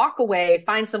dude, walk away,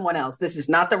 find someone else. This is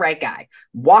not the right guy.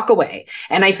 Walk away.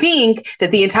 And I think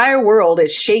that the entire world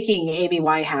is shaking Amy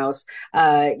Winehouse,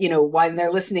 you know, when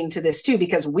they're listening to this too,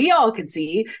 because we all could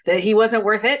see that he wasn't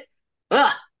worth it.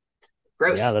 Ugh, Yeah,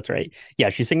 gross. that's right. Yeah,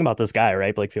 she's singing about this guy,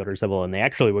 right, Blake Fielder Sybil, and they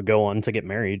actually would go on to get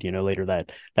married, you know, later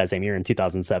that same year in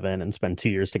 2007, and spend 2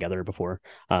 years together before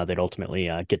they'd ultimately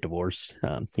get divorced.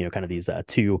 You know, kind of these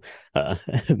two uh,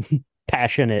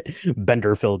 passionate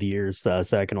bender-filled years. So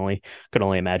I can only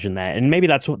imagine that, and maybe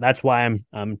that's why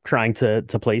I'm trying to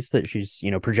place that she's,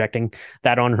 you know, projecting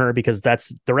that on her, because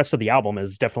that's the rest of the album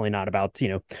is definitely not about, you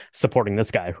know, supporting this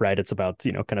guy, right? It's about,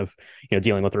 you know, kind of, you know,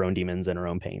 dealing with her own demons and her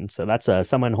own pain. So that's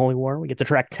Someone Holy War. We get to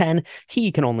track 10.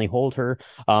 He Can Only Hold Her.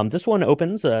 This one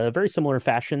opens a very similar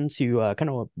fashion to kind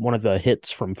of one of the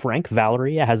hits from Frank,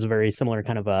 Valerie. It has a very similar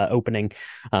kind of opening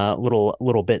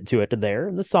little bit to it there.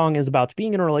 And the song is about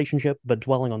being in a relationship, but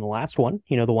dwelling on the last one,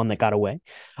 you know, the one that got away,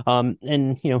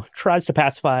 and, you know, tries to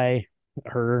pacify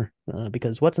her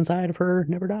because what's inside of her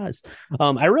never dies.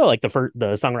 I really like the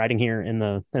songwriting here in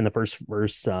the first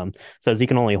verse. Says he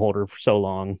can only hold her for so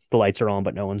long. The lights are on,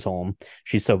 but no one's home.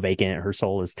 She's so vacant, her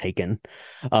soul is taken.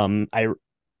 I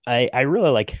I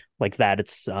really like that.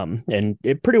 It's and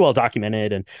it pretty well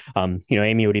documented, and you know,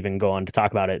 Amy would even go on to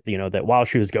talk about it, you know, that while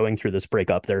she was going through this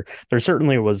breakup, there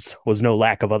certainly was no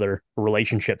lack of other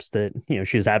relationships that, you know,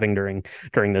 she was having during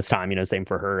this time, you know, same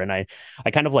for her. And I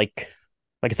kind of like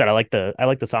I said, I like the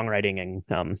songwriting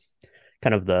and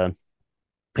kind of the,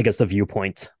 I guess, the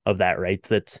viewpoint of that, right?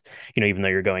 That, you know, even though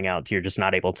you're going out, you're just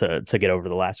not able to get over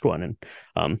the last one.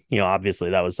 And you know,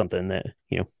 obviously that was something that,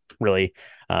 you know, really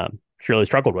she really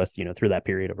struggled with, you know, through that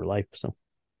period of her life. So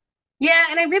Yeah,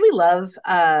 and I really love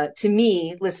to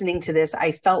me listening to this,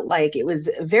 I felt like it was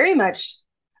very much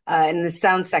and this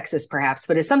sounds sexist perhaps,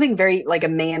 but it's something very like a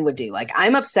man would do. Like,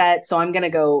 I'm upset, so I'm going to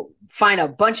go find a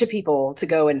bunch of people to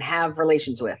go and have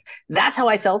relations with. That's how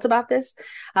I felt about this.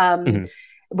 mhm.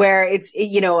 Where it's,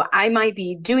 you know, I might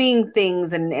be doing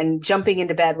things and jumping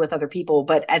into bed with other people,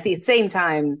 but at the same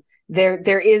time, there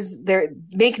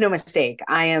make no mistake,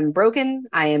 I am broken,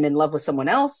 I am in love with someone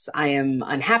else, I am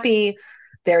unhappy.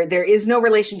 There is no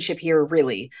relationship here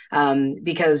really,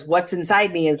 because what's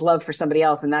inside me is love for somebody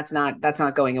else, and that's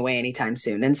not going away anytime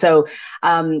soon. And so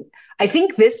I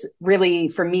think this really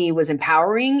for me was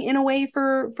empowering in a way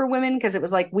for women, because it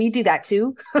was like, we do that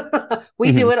too.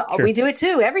 we do Mhm. it we Sure. do it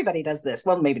too. Everybody does this.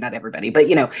 Well, maybe not everybody, but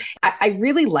you know, I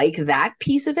really like that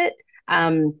piece of it.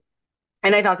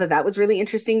 And I thought that was really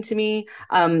interesting to me.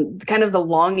 Kind of the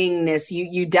longingness,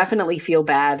 you definitely feel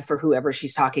bad for whoever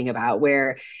she's talking about,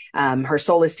 where her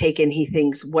soul is taken. He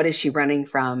thinks, what is she running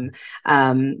from?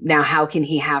 Now, how can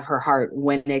he have her heart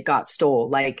when it got stole?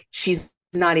 Like, she's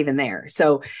not even there.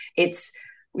 So it's,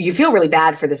 you feel really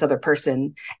bad for this other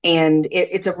person. And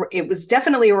it was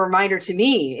definitely a reminder to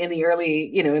me in the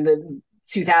early, you know, in the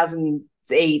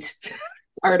 2008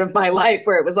 part of my life,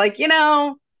 where it was like, you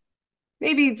know,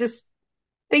 maybe just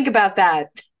think about that,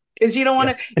 because you don't Yeah.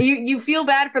 want to, you feel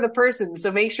bad for the person,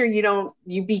 so make sure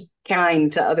you be kind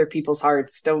to other people's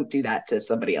hearts. Don't do that to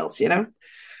somebody else, you know.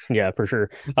 Yeah, for sure.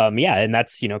 Yeah, and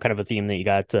that's, you know, kind of a theme that you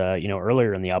got, you know,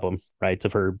 earlier in the album, right?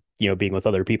 Of her, you know, being with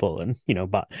other people and, you know,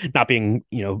 but not being,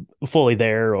 you know, fully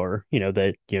there, or, you know,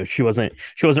 that, you know, she wasn't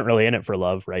really in it for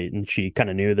love, right? And she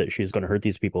kind of knew that she was going to hurt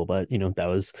these people, but, you know, that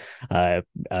was a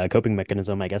coping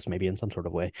mechanism, I guess, maybe in some sort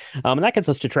of way. And that gets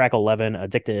us to track 11,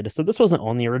 Addicted. So this wasn't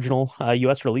on the original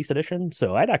US release edition.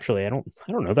 So I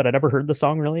don't know that I'd ever heard the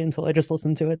song really until I just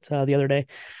listened to it the other day.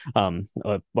 On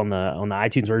the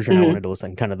iTunes version, I Mm-hmm. wanted to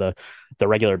listen kind of the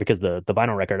regular, because the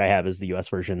vinyl record I have is the US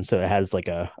version, so it has like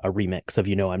a remix of,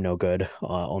 you know, I'm no good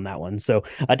on that one. So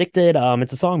Addicted,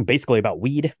 it's a song basically about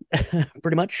weed,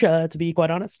 pretty much, to be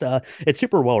quite honest. It's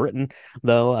super well written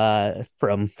though,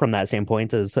 from that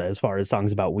standpoint, as far as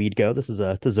songs about weed go. This is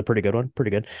a pretty good one,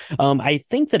 pretty good. I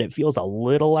think that it feels a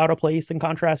little out of place in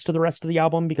contrast to the rest of the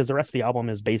album, because the rest of the album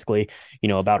is basically,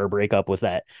 about her breakup with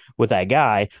that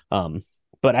guy.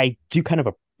 But I do kind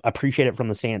of appreciate it from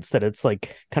the stance that it's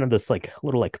like kind of this like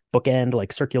little like bookend,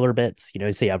 like circular bits.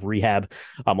 So you have Rehab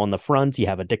on the front, you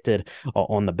have Addicted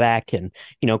on the back, and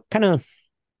kind of,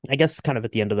 I guess, kind of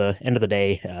at the end of the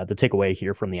day, the takeaway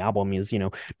here from the album is,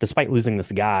 despite losing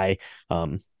this guy,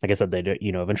 like I said, they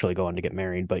eventually go on to get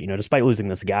married, but despite losing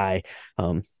this guy,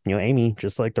 Amy,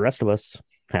 just like the rest of us,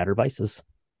 had her vices.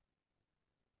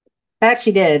 That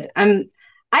she did.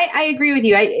 I agree with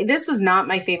you. This was not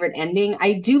my favorite ending.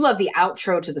 I do love the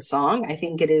outro to the song. I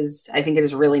think it is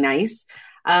really nice.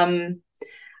 I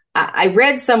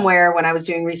read somewhere when I was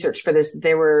doing research for this that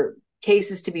there were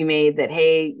cases to be made that,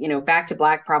 hey, Back to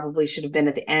Black probably should have been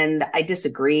at the end. I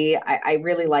disagree. I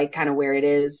really like kind of where it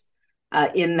is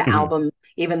in the Mhm. album,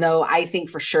 even though I think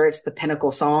for sure it's the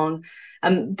pinnacle song.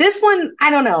 This one, I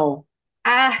don't know.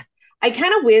 I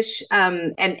kind of wish,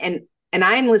 and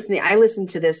I listened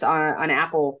to this on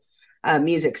Apple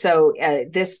Music, so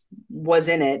this was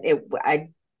in it.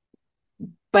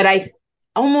 But I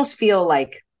almost feel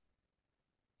like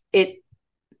it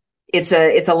it's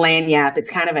a lanyap. It's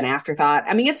kind of an afterthought.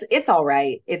 I mean, it's all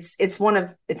right. It's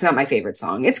not my favorite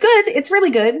song. It's good. It's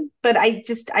really good, but I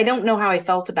don't know how I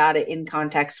felt about it in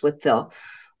context with the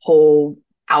whole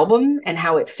album and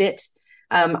how it fit.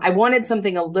 I wanted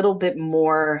something a little bit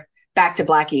more Back to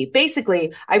Blackie.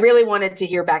 Basically, I really wanted to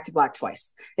hear Back to Black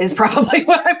twice, is probably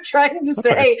what I'm trying to That's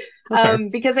fair. say. That's fair.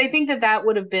 Because I think that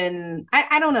would have been,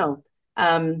 I don't know.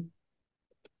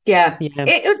 Yeah, Yeah.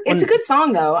 it's a When good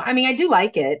song though. I mean, I do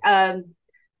like it.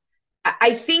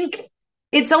 I think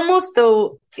it's almost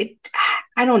though it.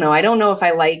 I don't know. I don't know if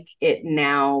I like it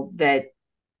now that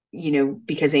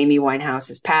because Amy Winehouse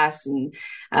has passed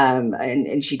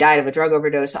and she died of a drug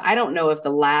overdose. So I don't know if the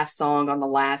last song on the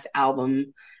last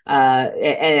album,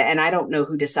 and I don't know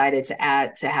who decided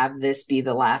to have this be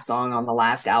the last song on the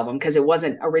last album, because it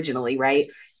wasn't originally, right.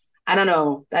 I don't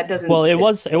know. That Well, doesn't it sit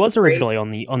was it was great. originally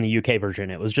on the UK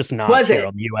version. It was just not Was here it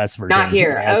on the US not version.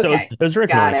 here? Yeah, so it was, Okay, it was got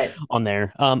originally it. on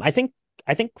there. I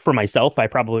think for myself, I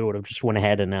probably would have just went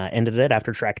ahead and ended it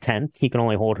after track 10. He can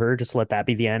only hold her. Just let that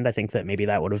be the end. I think that maybe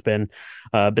that would have been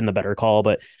the better call.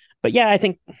 But yeah, I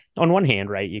think on one hand,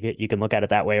 right, you can look at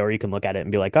it that way, or you can look at it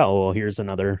and be like, oh, well, here's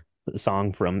another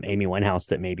song from Amy Winehouse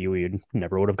that maybe we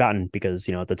never would have gotten, because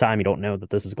at the time you don't know that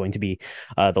this is going to be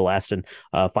the last and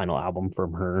final album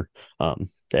from her.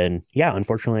 And yeah,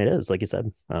 unfortunately, it is, like you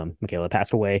said. Michaela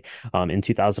passed away in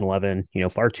 2011.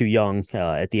 Far too young,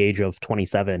 at the age of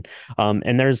 27.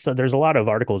 And there's a lot of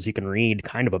articles you can read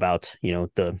kind of about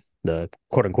the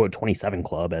quote unquote 27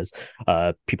 club, as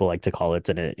people like to call it,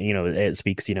 and it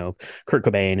speaks Kurt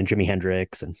Cobain and Jimi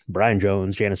Hendrix and Brian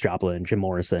Jones, Janis Joplin, Jim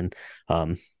Morrison,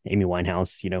 Amy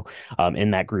Winehouse,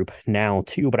 in that group now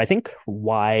too. But I think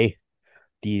why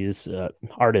these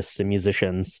artists and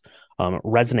musicians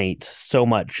resonate so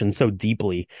much and so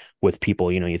deeply with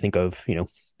people. You think of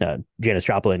Janis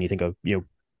Joplin, you think of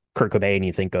Kurt Cobain,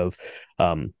 you think of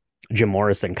Jim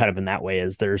Morrison, kind of in that way,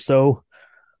 is they're so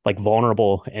like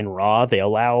vulnerable and raw. They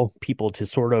allow people to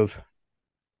sort of,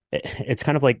 it's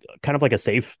kind of like a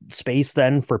safe space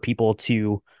then for people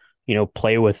to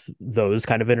play with those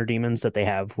kind of inner demons that they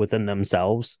have within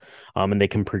themselves, and they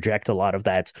can project a lot of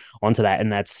that onto that,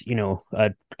 and that's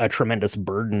a tremendous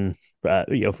burden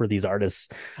for these artists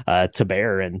to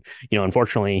bear. And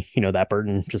unfortunately, that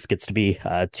burden just gets to be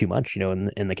too much,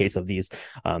 in the case of these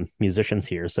musicians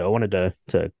here. So I wanted to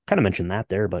kind of mention that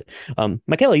there. But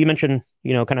Michaela, you mentioned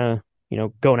kind of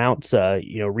going out,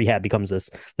 Rehab becomes this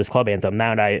club anthem.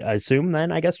 That I assume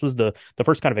then, I guess, was the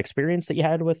first kind of experience that you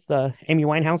had with Amy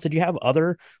Winehouse. Did you have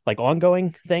other like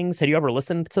ongoing things? Had you ever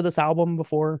listened to this album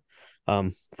before,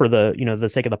 for the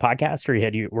sake of the podcast,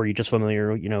 or were you just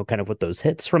familiar, kind of with those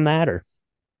hits from that, or?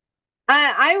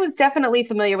 I was definitely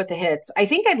familiar with the hits. I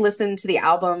think I'd listened to the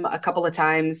album a couple of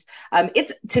times.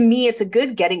 It's to me, it's a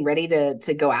good getting ready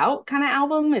to go out kind of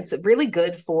album. It's really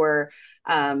good for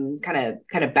kind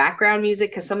of background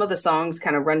music, because some of the songs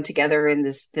kind of run together in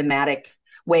this thematic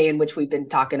way in which we've been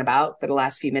talking about for the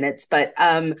last few minutes. But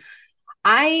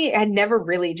I had never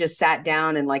really just sat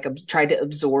down and like tried to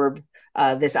absorb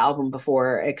this album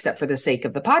before, except for the sake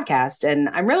of the podcast, and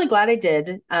I'm really glad I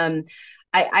did.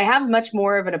 I have much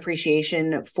more of an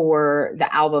appreciation for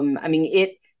the album. I mean,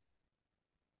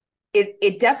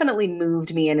 it definitely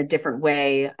moved me in a different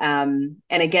way. And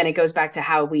again, it goes back to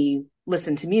how we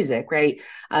listen to music, right?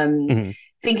 Um, Hmm.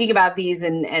 Thinking about these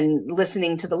and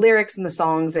listening to the lyrics and the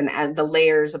songs and the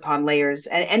layers upon layers.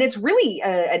 And it's really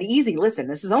an easy listen.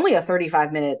 This is only a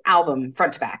 35-minute album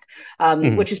front to back,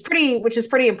 Hmm. which is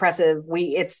pretty impressive.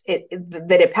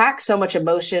 That it packs so much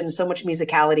emotion, so much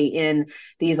musicality in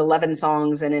these 11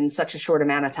 songs and in such a short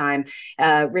amount of time,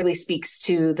 really speaks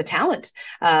to the talent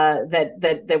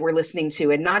that we're listening to,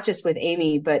 and not just with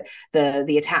Amy, but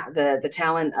the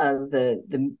talent of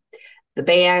the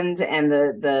band and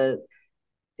the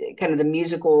kind of the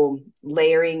musical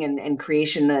layering and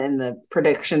creation and the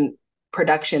production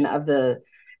of the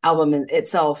album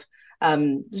itself,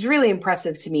 is really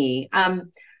impressive to me.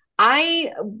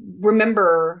 I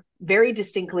remember very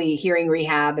distinctly hearing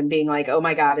Rehab and being like, oh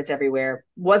my God, it's everywhere.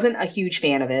 Wasn't a huge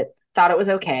fan of it. Thought it was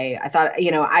okay. I thought,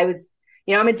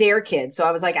 I'm a Dare kid. So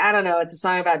I was like, I don't know. It's a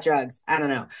song about drugs. I don't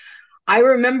know. I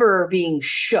remember being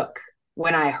shook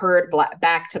when I heard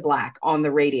Back to Black on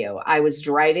the radio. I was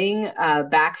driving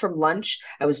back from lunch.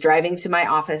 I was driving to my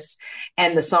office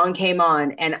and the song came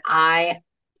on and I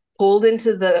pulled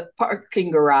into the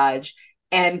parking garage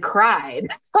and cried.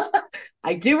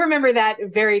 I do remember that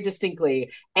very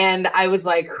distinctly. And I was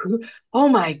like, oh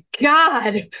my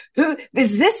God, who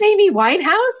is this, Amy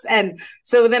Winehouse? And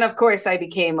so then, of course, I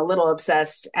became a little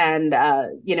obsessed. And,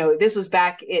 this was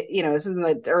this is in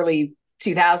the early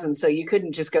 2000s. So you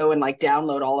couldn't just go and like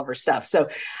download all of her stuff.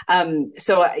 Trying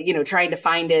to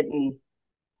find it and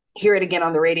hear it again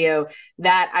on the radio,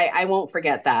 that I won't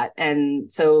forget that.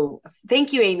 And so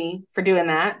thank you, Amy, for doing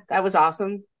that. That was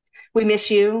awesome. We miss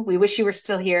you. We wish you were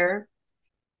still here.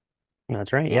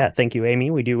 That's right. Yeah. Yeah. Thank you,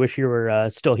 Amy. We do wish you were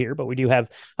still here, but we do have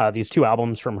these two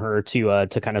albums from her to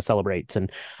kind of celebrate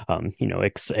and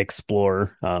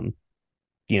explore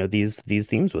these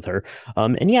themes with her.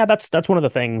 And yeah, that's one of the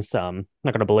things. Not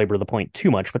going to belabor the point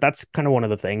too much, but that's kind of one of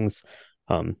the things.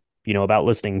 About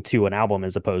listening to an album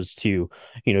as opposed to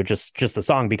just the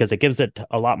song, because it gives it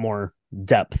a lot more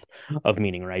depth of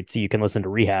meaning, right? So you can listen to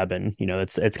Rehab and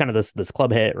it's kind of this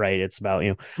club hit, right? It's about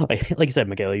like you said,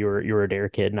 Michaela, you were a Dare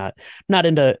kid, not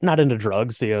into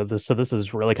drugs, so this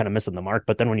is really kind of missing the mark.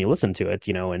 But then when you listen to it,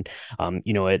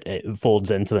 it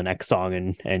folds into the next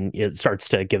song and it starts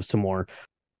to give some more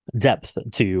depth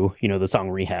to the song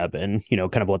Rehab, and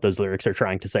kind of what those lyrics are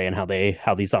trying to say, and how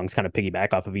these songs kind of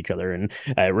piggyback off of each other. And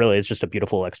really it's just a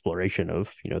beautiful exploration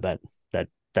of that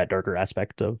darker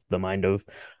aspect of the mind of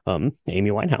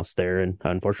Amy Winehouse there, and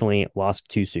unfortunately lost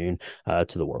too soon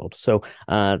to the world. So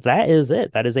that is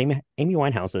it. That is Amy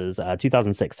Winehouse's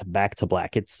 2006 Back to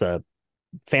Black. It's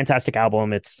fantastic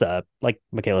album. It's like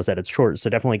Michaela said, it's short, so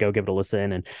definitely go give it a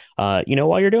listen. And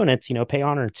while you're doing it, pay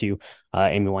honor to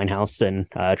Amy Winehouse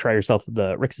and try yourself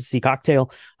the Rickstasy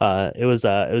cocktail. It was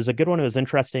a good one. It was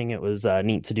interesting. It was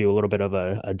neat to do a little bit of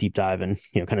a deep dive and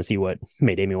kind of see what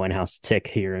made Amy Winehouse tick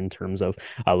here in terms of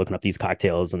looking up these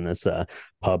cocktails in this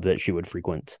pub that she would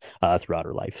frequent throughout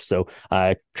her life. So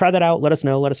try that out. Let us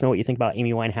know what you think about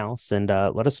Amy Winehouse, and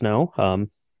let us know.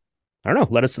 I don't know.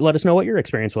 Let us know what your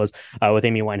experience was with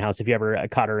Amy Winehouse. If you ever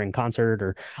caught her in concert,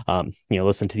 or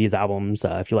listen to these albums.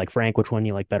 If you like Frank, which one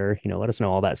you like better? Let us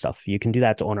know all that stuff. You can do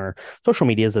that on our social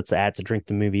medias. It's at Drink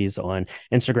the Movies on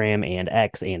Instagram and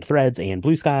X and Threads and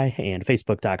Blue Sky and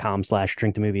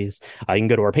Facebook.com/Drink the Movies. You can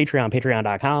go to our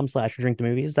Patreon.com/Drink the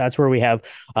Movies. That's where we have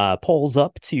polls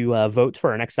up to vote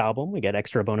for our next album. We get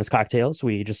extra bonus cocktails.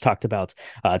 We just talked about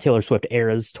Taylor Swift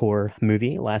Eras Tour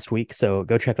movie last week, so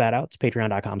go check that out. It's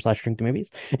Patreon.com/Drink the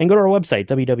Movies, and go to our website,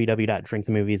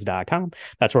 www.drinkthemovies.com.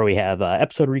 That's where we have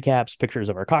episode recaps, pictures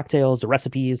of our cocktails, the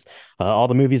recipes, all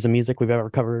the movies and music we've ever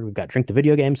covered. We've got Drink the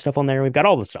Video Game stuff on there. We've got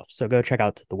all the stuff. So go check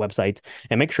out the website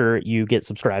and make sure you get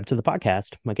subscribed to the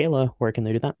podcast. Michaela, where can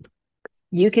they do that?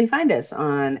 You can find us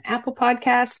on Apple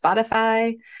Podcasts,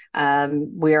 Spotify.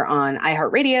 We're on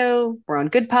iHeartRadio. We're on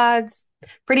Good Pods.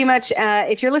 Pretty much,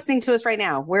 if you're listening to us right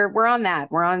now, we're on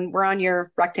that. We're on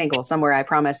your rectangle somewhere, I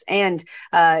promise. And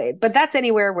but that's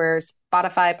anywhere where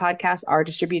Spotify podcasts are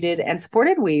distributed and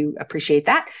supported. We appreciate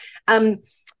that.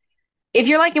 If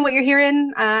you're liking what you're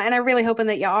hearing, and I'm really hoping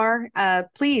that you are,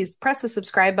 please press the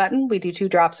subscribe button. We do 2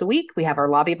 drops a week. We have our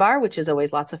lobby bar, which is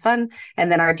always lots of fun. And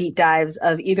then our deep dives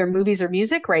of either movies or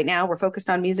music. Right now, we're focused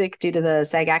on music due to the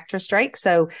SAG-AFTRA strike.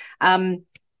 So I'm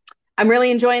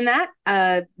really enjoying that.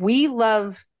 We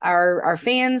love our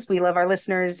fans. We love our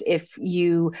listeners. If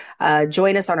you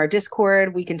join us on our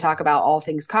Discord, we can talk about all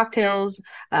things cocktails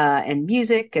and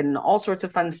music and all sorts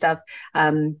of fun stuff.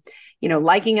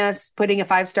 Liking us, putting a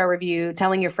 5-star review,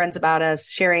 telling your friends about us,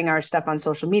 sharing our stuff on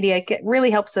social media. It really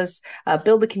helps us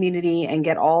build the community and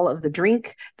get all of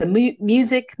the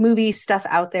music, movie stuff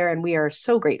out there. And we are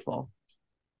so grateful.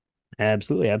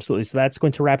 Absolutely, absolutely. So that's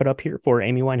going to wrap it up here for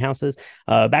Amy Winehouse's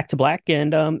Back to Black.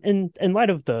 And in light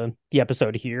of the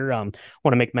episode here, want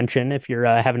to make mention if you're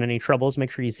having any troubles, make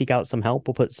sure you seek out some help.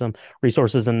 We'll put some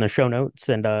resources in the show notes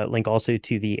and link also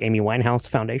to the Amy Winehouse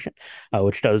Foundation,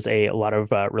 which does a lot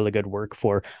of really good work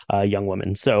for young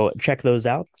women. So check those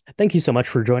out. Thank you so much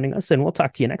for joining us, and we'll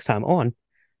talk to you next time on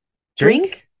Drink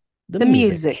Drink the the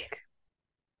Music. music.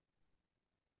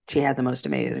 She had the most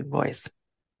amazing voice.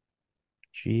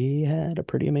 She had a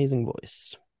pretty amazing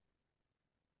voice.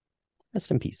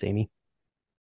 Rest in peace, Amy.